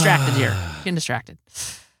you're getting distracted here. Getting distracted.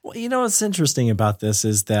 Well, what's interesting about this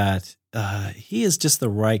is that he is just the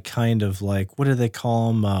right kind of, like, what do they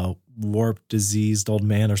call him? Warped, diseased old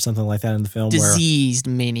man or something like that in the film. Diseased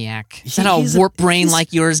maniac. Is that how a warped brain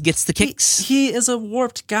like yours gets the kicks? He is a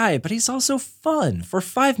warped guy, but he's also fun. For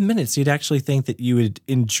 5 minutes, you'd actually think that you would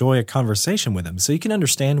enjoy a conversation with him. So you can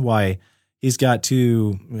understand why he's got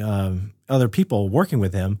two other people working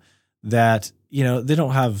with him that, they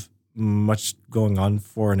don't have much going on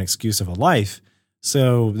for an excuse of a life.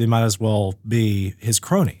 So they might as well be his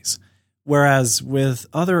cronies. Whereas with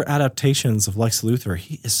other adaptations of Lex Luthor,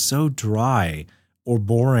 he is so dry or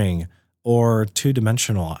boring or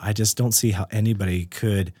two-dimensional. I just don't see how he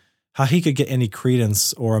could get any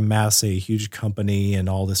credence or amass a huge company and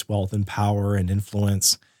all this wealth and power and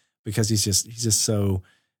influence, because he's just so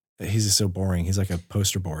boring. He's like a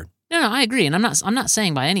poster board. No, I agree, and I'm not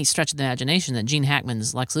saying by any stretch of the imagination that Gene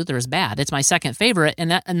Hackman's Lex Luthor is bad. It's my second favorite, and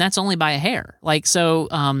that's only by a hair. Like, so,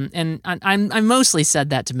 and I mostly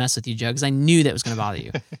said that to mess with you, Joe, because I knew that was going to bother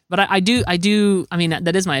you. But I do. I mean,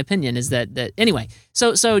 that is my opinion. Is that anyway?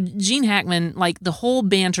 So Gene Hackman, like the whole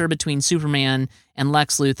banter between Superman and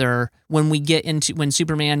Lex Luthor, when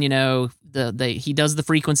Superman, he does the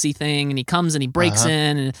frequency thing, and he comes and he breaks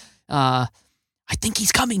in, and I think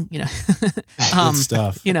he's coming, Good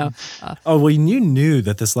stuff. Well, you knew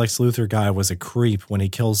that this Lex Luthor guy was a creep when he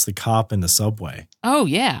kills the cop in the subway. Oh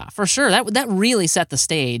yeah, for sure. That really set the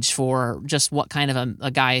stage for just what kind of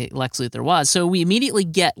a guy Lex Luthor was. So we immediately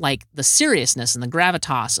get like the seriousness and the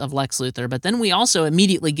gravitas of Lex Luthor, but then we also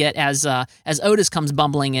immediately get as Otis comes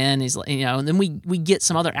bumbling in, and then we get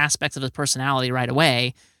some other aspects of his personality right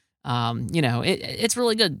away. It's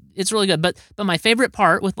really good. It's really good. But my favorite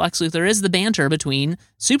part with Lex Luthor is the banter between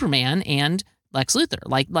Superman and Lex Luthor.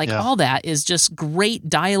 All that is just great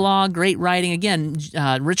dialogue, great writing. Again,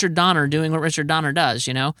 Richard Donner doing what Richard Donner does,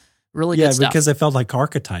 really good stuff. Yeah, because they felt like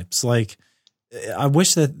archetypes. Like, I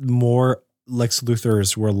wish that more Lex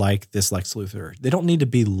Luthors were like this Lex Luthor. They don't need to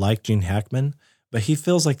be like Gene Hackman, but he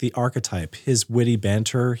feels like the archetype. His witty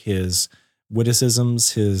banter, his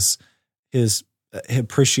witticisms, his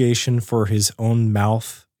appreciation for his own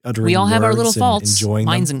mouth uttering we all have our little faults. Enjoying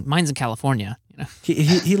mine's in California.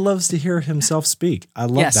 He loves to hear himself speak. I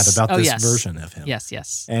love that about this version of him.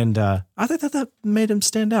 Yes. And I think that made him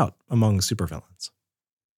stand out among supervillains.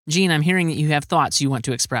 Gene, I'm hearing that you have thoughts you want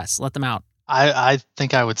to express. Let them out. I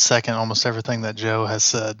think I would second almost everything that Joe has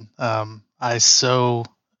said. I so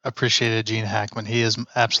appreciated Gene Hackman. He is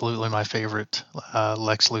absolutely my favorite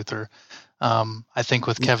Lex Luthor. I think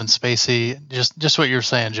with Kevin Spacey, just what you're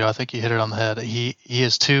saying, Joe, I think you hit it on the head.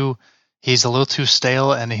 He's a little too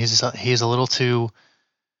stale, and he's a little too,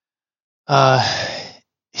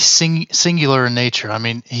 singular in nature. I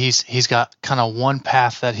mean, he's got kind of one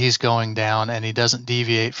path that he's going down, and he doesn't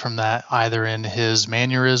deviate from that either in his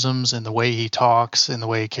mannerisms, in the way he talks, in the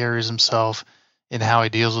way he carries himself, in how he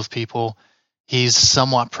deals with people. He's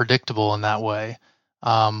somewhat predictable in that way.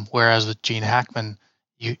 Whereas with Gene Hackman,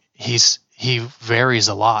 he varies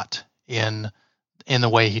a lot in the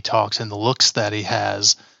way he talks, in the looks that he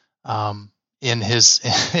has, in his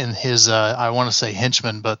I want to say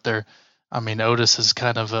henchmen, but Otis is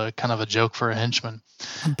kind of a joke for a henchman.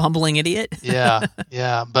 A bumbling idiot. Yeah.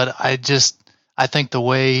 But I think the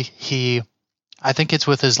way I think it's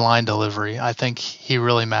with his line delivery. I think he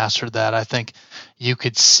really mastered that. I think you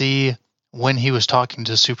could see when he was talking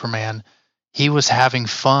to Superman, he was having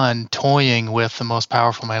fun toying with the most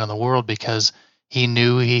powerful man in the world because he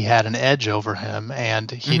knew he had an edge over him, and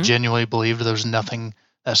he genuinely believed there was nothing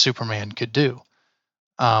that Superman could do,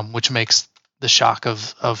 which makes the shock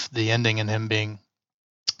of the ending and him being,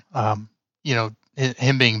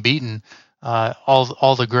 him being beaten,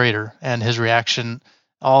 all the greater, and his reaction,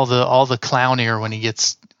 all the clownier when he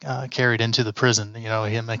gets carried into the prison.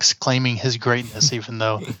 Him exclaiming his greatness, even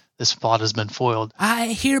though this plot has been foiled.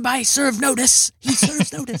 I hereby serve notice. He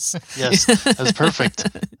serves notice. Yes, that's perfect.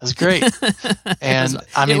 That's great. And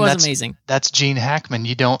it was amazing. That's Gene Hackman.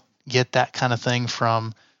 You don't get that kind of thing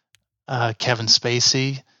from Kevin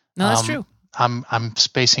Spacey. No, that's true. I'm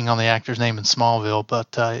spacing on the actor's name in Smallville,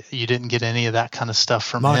 but you didn't get any of that kind of stuff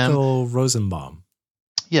from Michael him. Rosenbaum.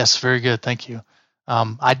 Yes, very good. Thank you.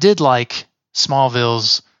 I did like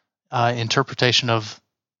Smallville's interpretation of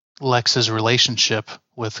Lex's relationship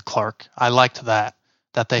with Clark. I liked that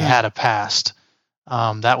they had a past.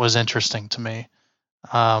 That was interesting to me.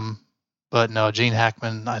 But no, Gene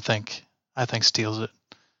Hackman, I think steals it.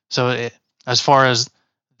 So as far as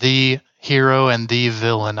the hero and the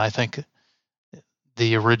villain, I think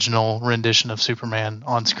the original rendition of Superman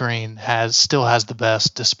on screen still has the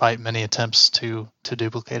best, despite many attempts to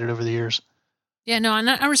duplicate it over the years. Yeah, no, and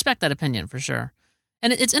I respect that opinion for sure.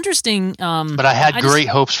 And it's interesting. But I had great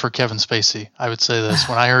hopes for Kevin Spacey. I would say this.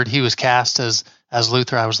 When I heard he was cast as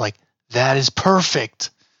Luthor, I was like, that is perfect.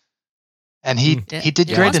 And he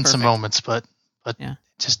did great in some moments, but it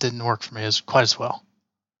just didn't work for me quite as well.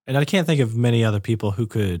 And I can't think of many other people who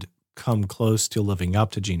could come close to living up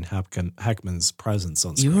to Gene Hackman's presence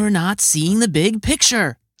on screen. You're not seeing the big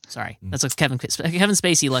picture. Sorry, that's a Kevin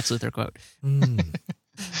Spacey Lex Luthor quote.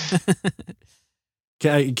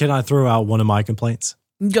 Can I throw out one of my complaints?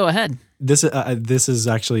 Go ahead. This is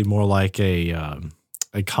actually more like a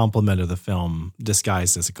compliment of the film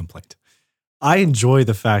disguised as a complaint. I enjoy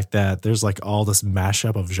the fact that there's like all this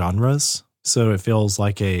mashup of genres. So it feels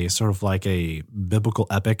like a sort of like a biblical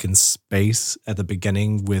epic in space at the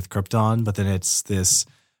beginning with Krypton, but then it's this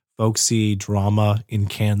folksy drama in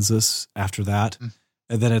Kansas after that.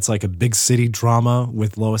 And then it's like a big city drama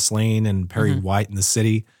with Lois Lane and Perry White in the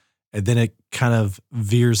city. And then it kind of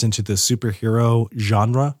veers into the superhero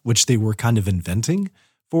genre, which they were kind of inventing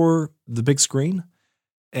for the big screen.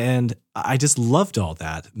 And I just loved all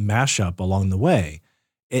that mashup along the way.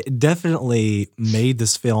 It definitely made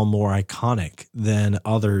this film more iconic than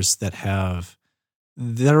others that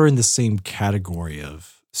are in the same category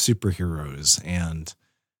of superheroes and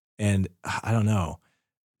I don't know,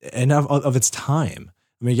 and of its time.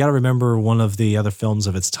 I mean, you got to remember one of the other films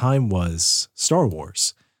of its time was Star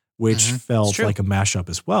Wars, which felt like a mashup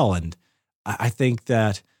as well. And I think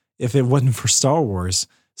that if it wasn't for Star Wars,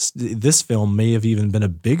 this film may have even been a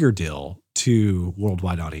bigger deal to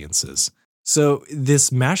worldwide audiences. So this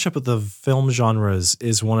mashup of the film genres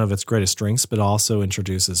is one of its greatest strengths, but also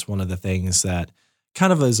introduces one of the things that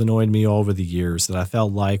kind of has annoyed me over the years, that I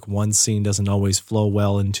felt like one scene doesn't always flow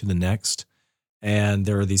well into the next. And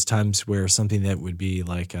there are these times where something that would be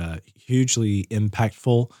like hugely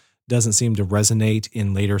impactful doesn't seem to resonate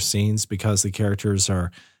in later scenes because the characters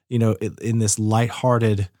are, in this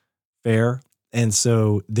lighthearted fare. And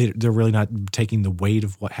so they're really not taking the weight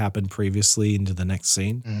of what happened previously into the next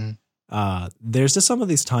scene. There's just some of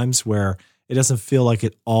these times where it doesn't feel like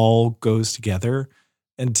it all goes together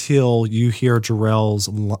until you hear Jor-El's,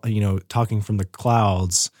 talking from the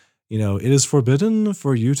clouds, it is forbidden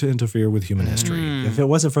for you to interfere with human history. If it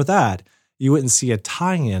wasn't for that, you wouldn't see a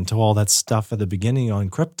tie-in to all that stuff at the beginning on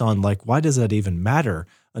Krypton. Like, why does that even matter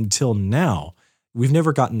until now? We've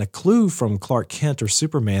never gotten a clue from Clark Kent or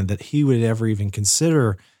Superman that he would ever even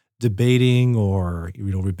consider debating or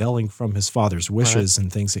rebelling from his father's wishes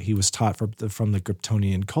and things that he was taught from the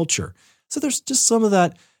Kryptonian culture. So there's just some of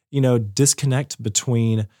that, disconnect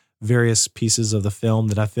between various pieces of the film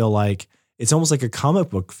that I feel like it's almost like a comic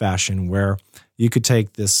book fashion where you could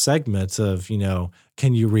take this segment of,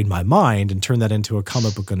 can you read my mind and turn that into a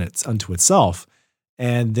comic book unto itself?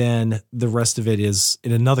 And then the rest of it is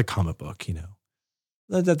in another comic book,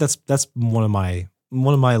 That's one of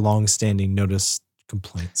my long-standing notice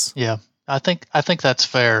complaints. Yeah. I think that's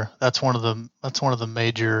fair. That's one of the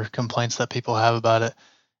major complaints that people have about it.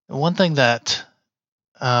 One thing that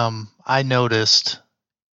I noticed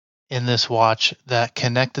in this watch that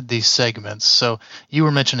connected these segments. So you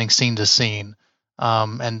were mentioning scene to scene,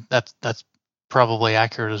 and that's probably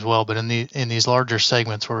accurate as well. But in these larger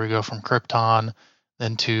segments where we go from Krypton,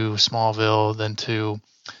 then to Smallville, then to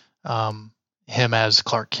him as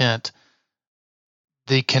Clark Kent,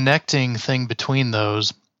 the connecting thing between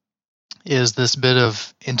those is this bit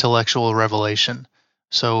of intellectual revelation.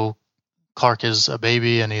 So Clark is a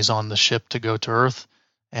baby and he's on the ship to go to Earth,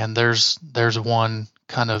 and there's one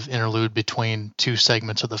kind of interlude between two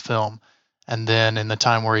segments of the film. And then in the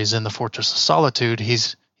time where he's in the Fortress of Solitude,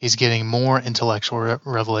 he's getting more intellectual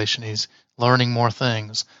revelation. He's learning more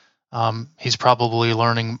things. He's probably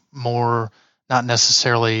learning more, not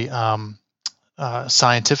necessarily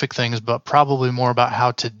scientific things, but probably more about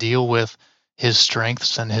how to deal with his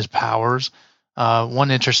strengths and his powers.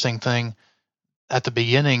 One interesting thing at the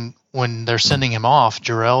beginning, when they're sending him off,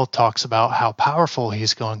 Jor-El talks about how powerful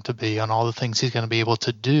he's going to be and all the things he's going to be able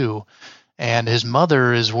to do. And his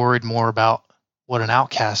mother is worried more about what an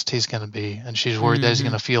outcast he's going to be. And she's worried that he's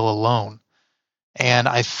going to feel alone. And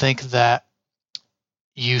I think that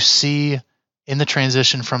you see in the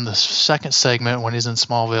transition from the second segment when he's in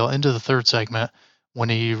Smallville into the third segment, when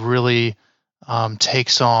he really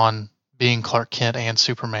takes on being Clark Kent and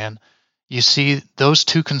Superman, you see those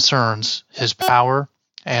two concerns, his power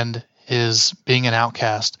and his being an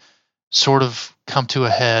outcast, sort of come to a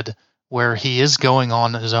head where he is going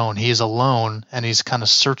on his own. He is alone, and he's kind of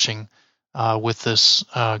searching with this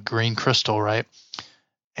green crystal, right?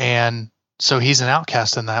 And so he's an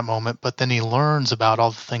outcast in that moment, but then he learns about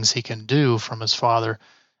all the things he can do from his father.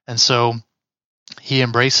 And so he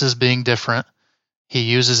embraces being different. He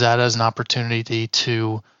uses that as an opportunity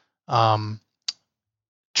to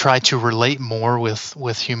try to relate more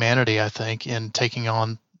with humanity, I think, in taking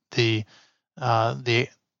on the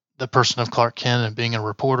person of Clark Kent and being a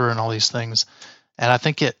reporter and all these things. And I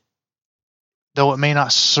think though it may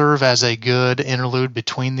not serve as a good interlude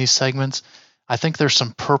between these segments, I think there's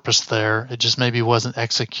some purpose there. It just maybe wasn't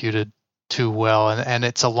executed too well. And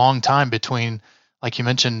it's a long time between, like you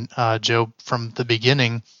mentioned, Joe, from the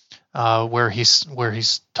beginning, where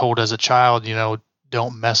he's told as a child,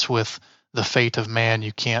 don't mess with the fate of man.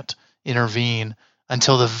 You can't intervene,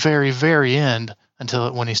 until the very, very end,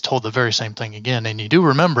 when he's told the very same thing again. And you do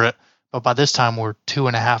remember it, but by this time we're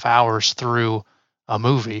 2.5 hours through a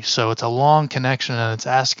movie. So it's a long connection, and it's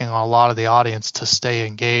asking a lot of the audience to stay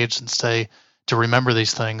engaged and to remember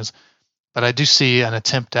these things. But I do see an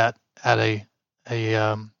attempt at a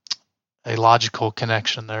logical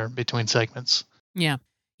connection there between segments. Yeah.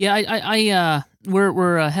 Yeah.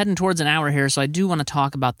 We're heading towards an hour here, so I do want to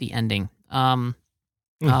talk about the ending a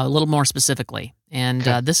little more specifically. And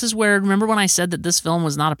this is where, remember when I said that this film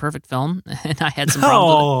was not a perfect film, and I had some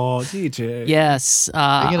problems with it? DJ. Yes.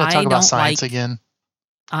 Are you going to talk about science again?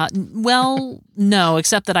 Well, no,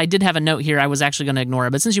 except that I did have a note here. I was actually going to ignore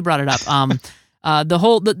it, but since you brought it up,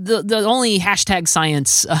 the only hashtag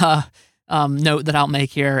science note that I'll make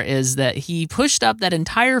here is that he pushed up that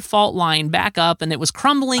entire fault line back up, and it was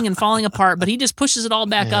crumbling and falling apart, but he just pushes it all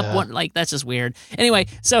back up. That's just weird. Anyway,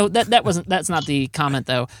 so that's not the comment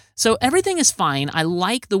though. So everything is fine. I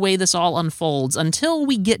like the way this all unfolds until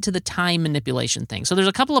we get to the time manipulation thing. So there's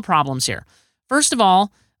a couple of problems here. First of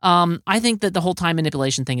all, I think that the whole time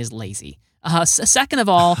manipulation thing is lazy. Second of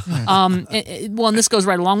all, and this goes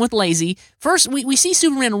right along with lazy. First, we see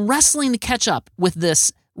Superman wrestling to catch up with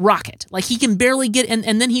this rocket. Like, he can barely get,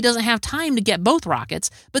 and then he doesn't have time to get both rockets.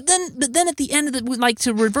 But then at the end of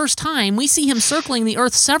to reverse time, we see him circling the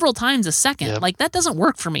Earth several times a second. Yep. Like, that doesn't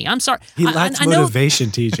work for me. I'm sorry. He lacks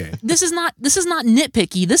motivation, TJ. This is not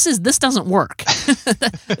nitpicky. This doesn't work.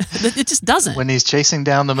 It just doesn't. When he's chasing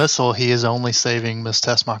down the missile, he is only saving Miss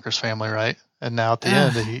Tessmacher's family, right? And now at the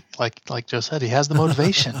end, he, like Joe said, he has the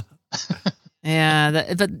motivation.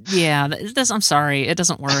 I'm sorry. It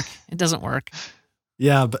doesn't work. It doesn't work.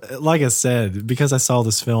 Yeah, but like I said, because I saw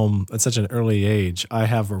this film at such an early age, I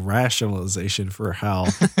have a rationalization for how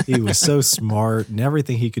he was so smart and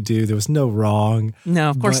everything he could do. There was no wrong. No,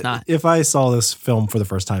 of course not. If I saw this film for the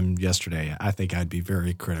first time yesterday, I think I'd be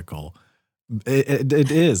very critical. It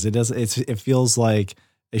is. It does. It feels like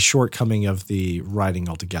a shortcoming of the writing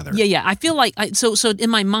altogether. Yeah. I feel like so in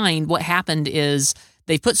my mind, what happened is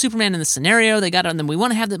they put Superman in the scenario, they got it, and then we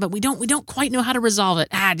want to have that, but we don't quite know how to resolve it.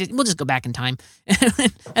 We'll just go back in time,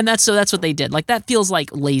 and that's what they did. Like that feels like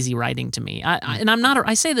lazy writing to me.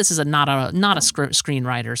 I say this as not a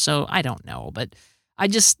screenwriter, so I don't know, but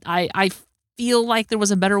I feel like there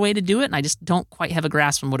was a better way to do it, and I just don't quite have a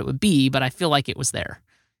grasp on what it would be, but I feel like it was there.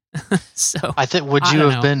 So I think would you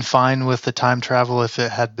have been fine with the time travel if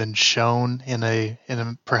it had been shown in a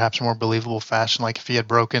perhaps more believable fashion, like if he had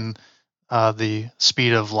broken the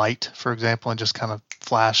speed of light, for example, and just kind of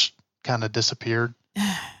Flash kind of disappeared?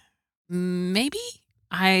 Maybe.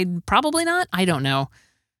 Probably not. I don't know.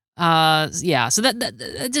 Yeah. So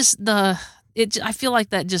I feel like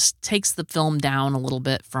that just takes the film down a little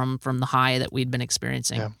bit from the high that we'd been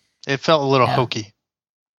experiencing. Yeah. It felt a little hokey.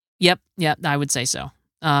 Yep. I would say so.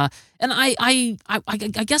 And I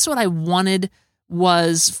guess what I wanted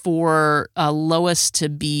was for Lois to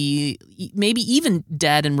be maybe even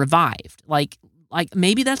dead and revived. Like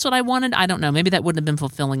maybe that's what I wanted. I don't know. Maybe that wouldn't have been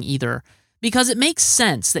fulfilling either, because it makes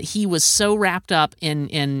sense that he was so wrapped up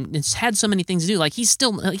in had so many things to do. Like he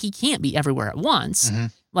can't be everywhere at once. Mm-hmm.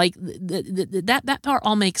 Like that part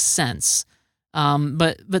all makes sense.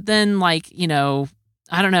 But then I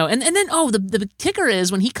don't know. And then the kicker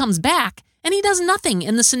is when he comes back. And he does nothing,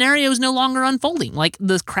 and the scenario is no longer unfolding. Like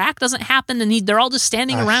the crack doesn't happen, and they're all just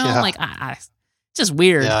standing around. Yeah. Like, it's just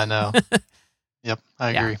weird. Yeah, I know. Yep, I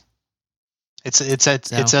agree.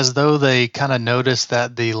 It's as though they kind of noticed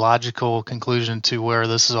that the logical conclusion to where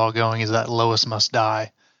this is all going is that Lois must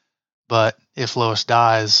die. But if Lois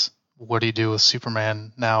dies, what do you do with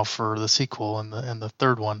Superman now for the sequel and the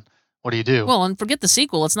third one? What do you do? Well, and forget the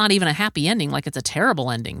sequel. It's not even a happy ending. Like it's a terrible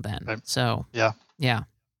ending then. Right. So yeah.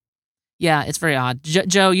 Yeah, it's very odd.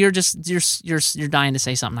 Joe, you're dying to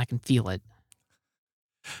say something. I can feel it.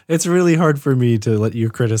 It's really hard for me to let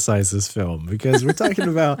you criticize this film because we're talking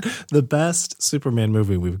about the best Superman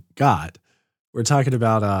movie we've got. We're talking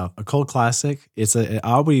about a cult classic.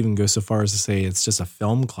 I would even go so far as to say it's just a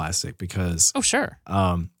film classic because sure.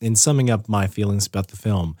 In summing up my feelings about the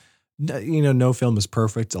film, no film is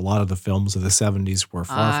perfect. A lot of the films of the 70s were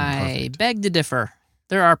far from perfect. I beg to differ.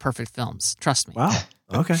 There are perfect films. Trust me. Wow.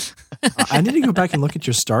 Okay. I need to go back and look at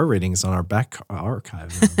your star ratings on our back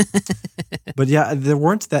archive. But yeah, there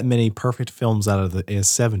weren't that many perfect films out of the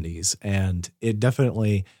 70s, and it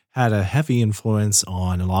definitely had a heavy influence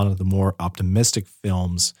on a lot of the more optimistic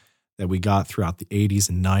films that we got throughout the 80s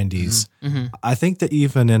and 90s. Mm-hmm. I think that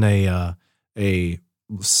even in a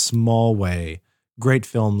small way, great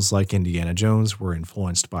films like Indiana Jones were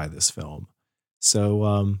influenced by this film.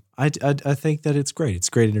 So I think that it's great. It's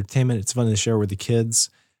great entertainment. It's fun to share with the kids,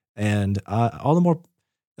 and all the more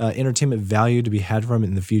entertainment value to be had from it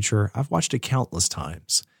in the future. I've watched it countless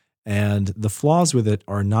times, and the flaws with it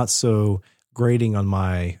are not so grating on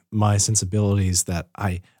my sensibilities that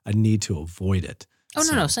I need to avoid it. Oh,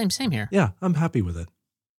 no, same here. Yeah, I'm happy with it.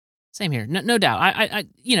 Same here, no doubt. I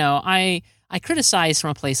criticize from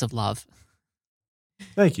a place of love.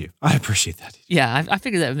 Thank you. I appreciate that. Yeah, I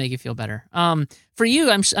figured that would make you feel better. For you,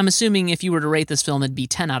 I'm assuming if you were to rate this film, it'd be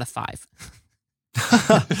 10 out of 5.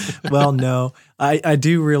 Well, no, I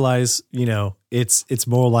do realize, it's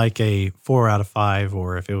more like a 4 out of 5,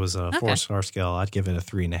 or if it was a 4-star scale, I'd give it a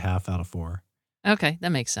 3.5 out of 4. Okay, that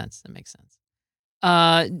makes sense.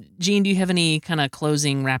 Gene, do you have any kind of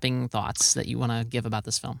closing, wrapping thoughts that you want to give about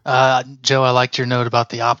this film? Joe, I liked your note about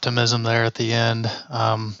the optimism there at the end.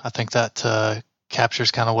 I think that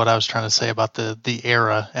captures kind of what I was trying to say about the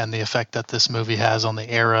era and the effect that this movie has on the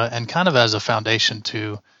era, and kind of as a foundation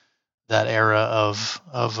to that era of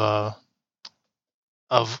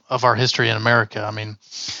our history in America. I mean,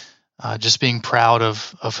 just being proud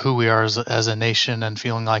of who we are as a nation and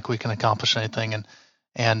feeling like we can accomplish anything.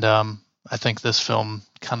 And I think this film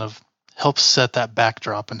kind of helps set that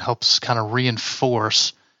backdrop and helps kind of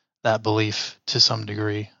reinforce that belief to some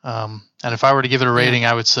degree. And if I were to give it a rating,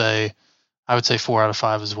 I would say 4 out of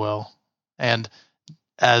 5 as well. And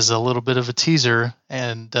as a little bit of a teaser,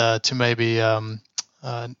 and to maybe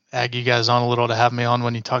ag you guys on a little to have me on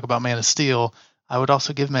when you talk about Man of Steel, I would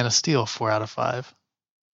also give Man of Steel 4 out of 5.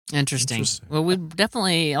 Interesting. Well, we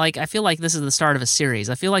definitely, I feel like this is the start of a series.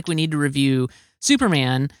 I feel like we need to review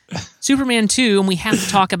Superman 2, and we have to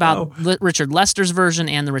talk about Richard Lester's version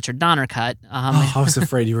and the Richard Donner cut. I was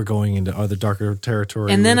afraid you were going into other darker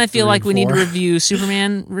territory. And then I feel like we need to review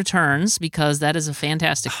Superman Returns, because that is a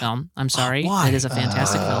fantastic film. I'm sorry. Why? It is a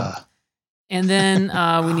fantastic film. And then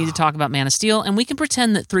we need to talk about Man of Steel, and we can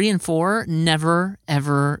pretend that 3 and 4 never,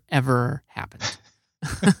 ever, ever happened.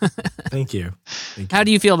 Thank you. How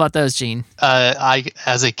do you feel about those, Gene? I,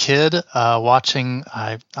 as a kid, watching,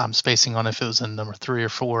 I'm spacing on if it was in number 3 or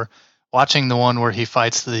 4, watching the one where he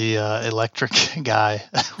fights the electric guy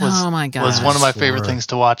Oh my gosh. was one of my favorite things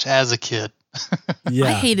to watch as a kid. Yeah,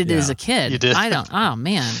 I hated it as a kid. You did? I don't. Oh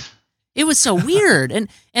man, it was so weird. And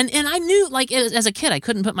I knew, like, as a kid, I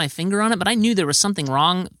couldn't put my finger on it, but I knew there was something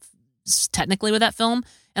wrong technically with that film.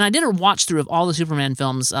 And I did a watch through of all the Superman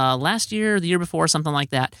films last year, or the year before, something like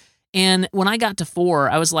that. And when I got to 4,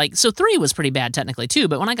 I was like, so 3 was pretty bad technically too.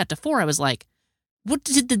 But when I got to 4, I was like, what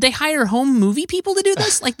did they hire home movie people to do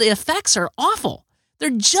this? Like, the effects are awful. They're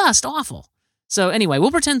just awful. So anyway,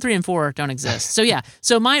 we'll pretend 3 and 4 don't exist. So yeah,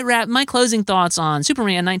 so my closing thoughts on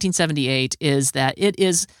Superman 1978 is that it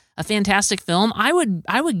is a fantastic film. I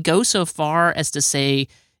would go so far as to say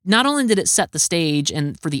not only did it set the stage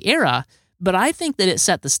and for the era, but I think that it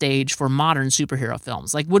set the stage for modern superhero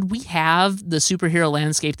films. Like, would we have the superhero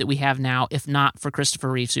landscape that we have now if not for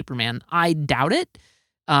Christopher Reeve Superman? I doubt it.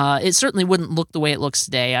 It certainly wouldn't look the way it looks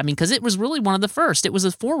today. I mean, because it was really one of the first. It was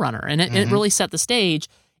a forerunner, and it really set the stage.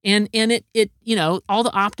 And it you know, all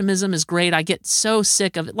the optimism is great. I get so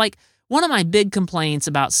sick of it. Like, one of my big complaints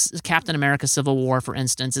about Captain America Civil War, for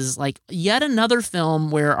instance, is like yet another film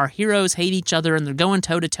where our heroes hate each other and they're going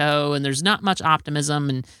toe to toe and there's not much optimism.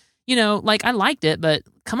 And, you know, like, I liked it, but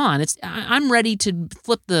come on, I'm ready to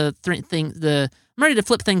flip I'm ready to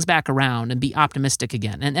flip things back around and be optimistic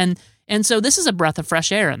again. And so this is a breath of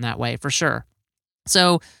fresh air in that way, for sure.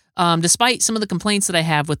 So, despite some of the complaints that I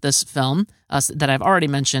have with this film that I've already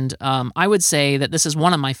mentioned, I would say that this is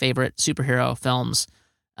one of my favorite superhero films.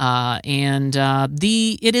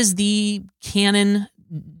 It is the canon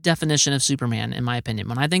definition of Superman, in my opinion.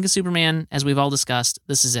 When I think of Superman, as we've all discussed,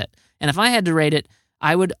 this is it. And if I had to rate it,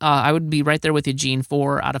 I would be right there with you, Gene,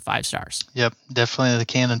 4 out of 5 stars. Yep, definitely the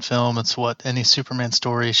canon film. It's what any Superman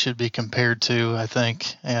story should be compared to, I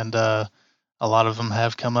think, and a lot of them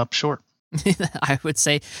have come up short. I would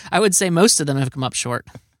say most of them have come up short.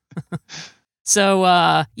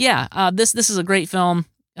 So this is a great film.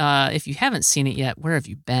 If you haven't seen it yet, where have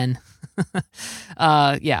you been?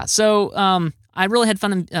 So I really had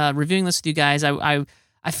fun reviewing this with you guys.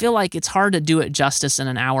 I feel like it's hard to do it justice in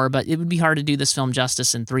an hour, but it would be hard to do this film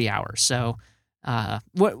justice in 3 hours. So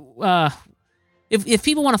if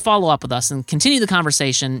people want to follow up with us and continue the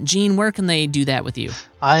conversation, Gene, where can they do that with you?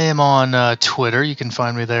 I am on Twitter. You can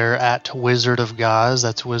find me there at Wizard of Gaz.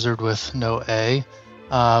 That's Wizard with no A.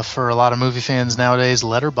 For a lot of movie fans nowadays,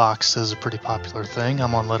 Letterboxd is a pretty popular thing.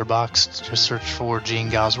 I'm on Letterboxd. Just search for Gene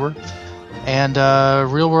Gosworth. And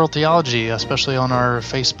Real World Theology, especially on our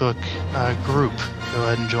Facebook group. Go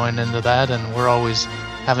ahead and join into that, and we're always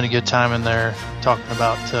having a good time in there talking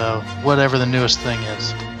about whatever the newest thing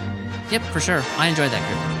is. Yep, for sure. I enjoy that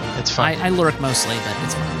group. It's fun. I lurk mostly, but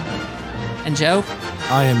it's fun. And Joe?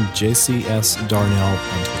 I am JCS Darnell on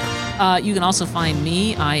Twitter. You can also find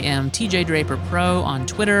me. I am TJ Draper Pro on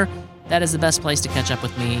Twitter. That is the best place to catch up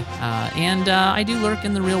with me. And I do lurk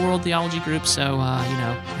in the Real World Theology group, so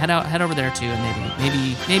head over there too, and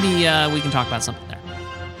maybe we can talk about something there.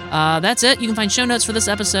 That's it. You can find show notes for this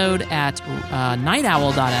episode at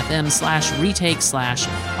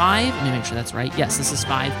nightowl.fm/retake/5. Let me make sure that's right. Yes, this is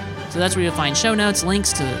 5. So that's where you'll find show notes,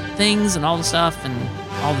 links to things and all the stuff and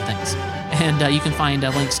all the things. And you can find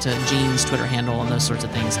links to Gene's Twitter handle and those sorts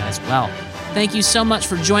of things as well. Thank you so much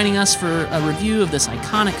for joining us for a review of this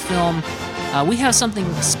iconic film. We have something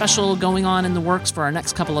special going on in the works for our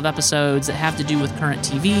next couple of episodes that have to do with current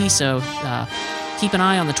TV, so keep an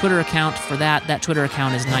eye on the Twitter account for that. That Twitter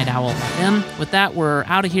account is Night Owl FM. With that, we're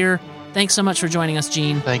out of here. Thanks so much for joining us,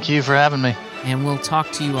 Gene. Thank you for having me. And we'll talk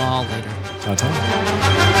to you all later.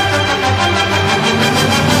 Ta-ta.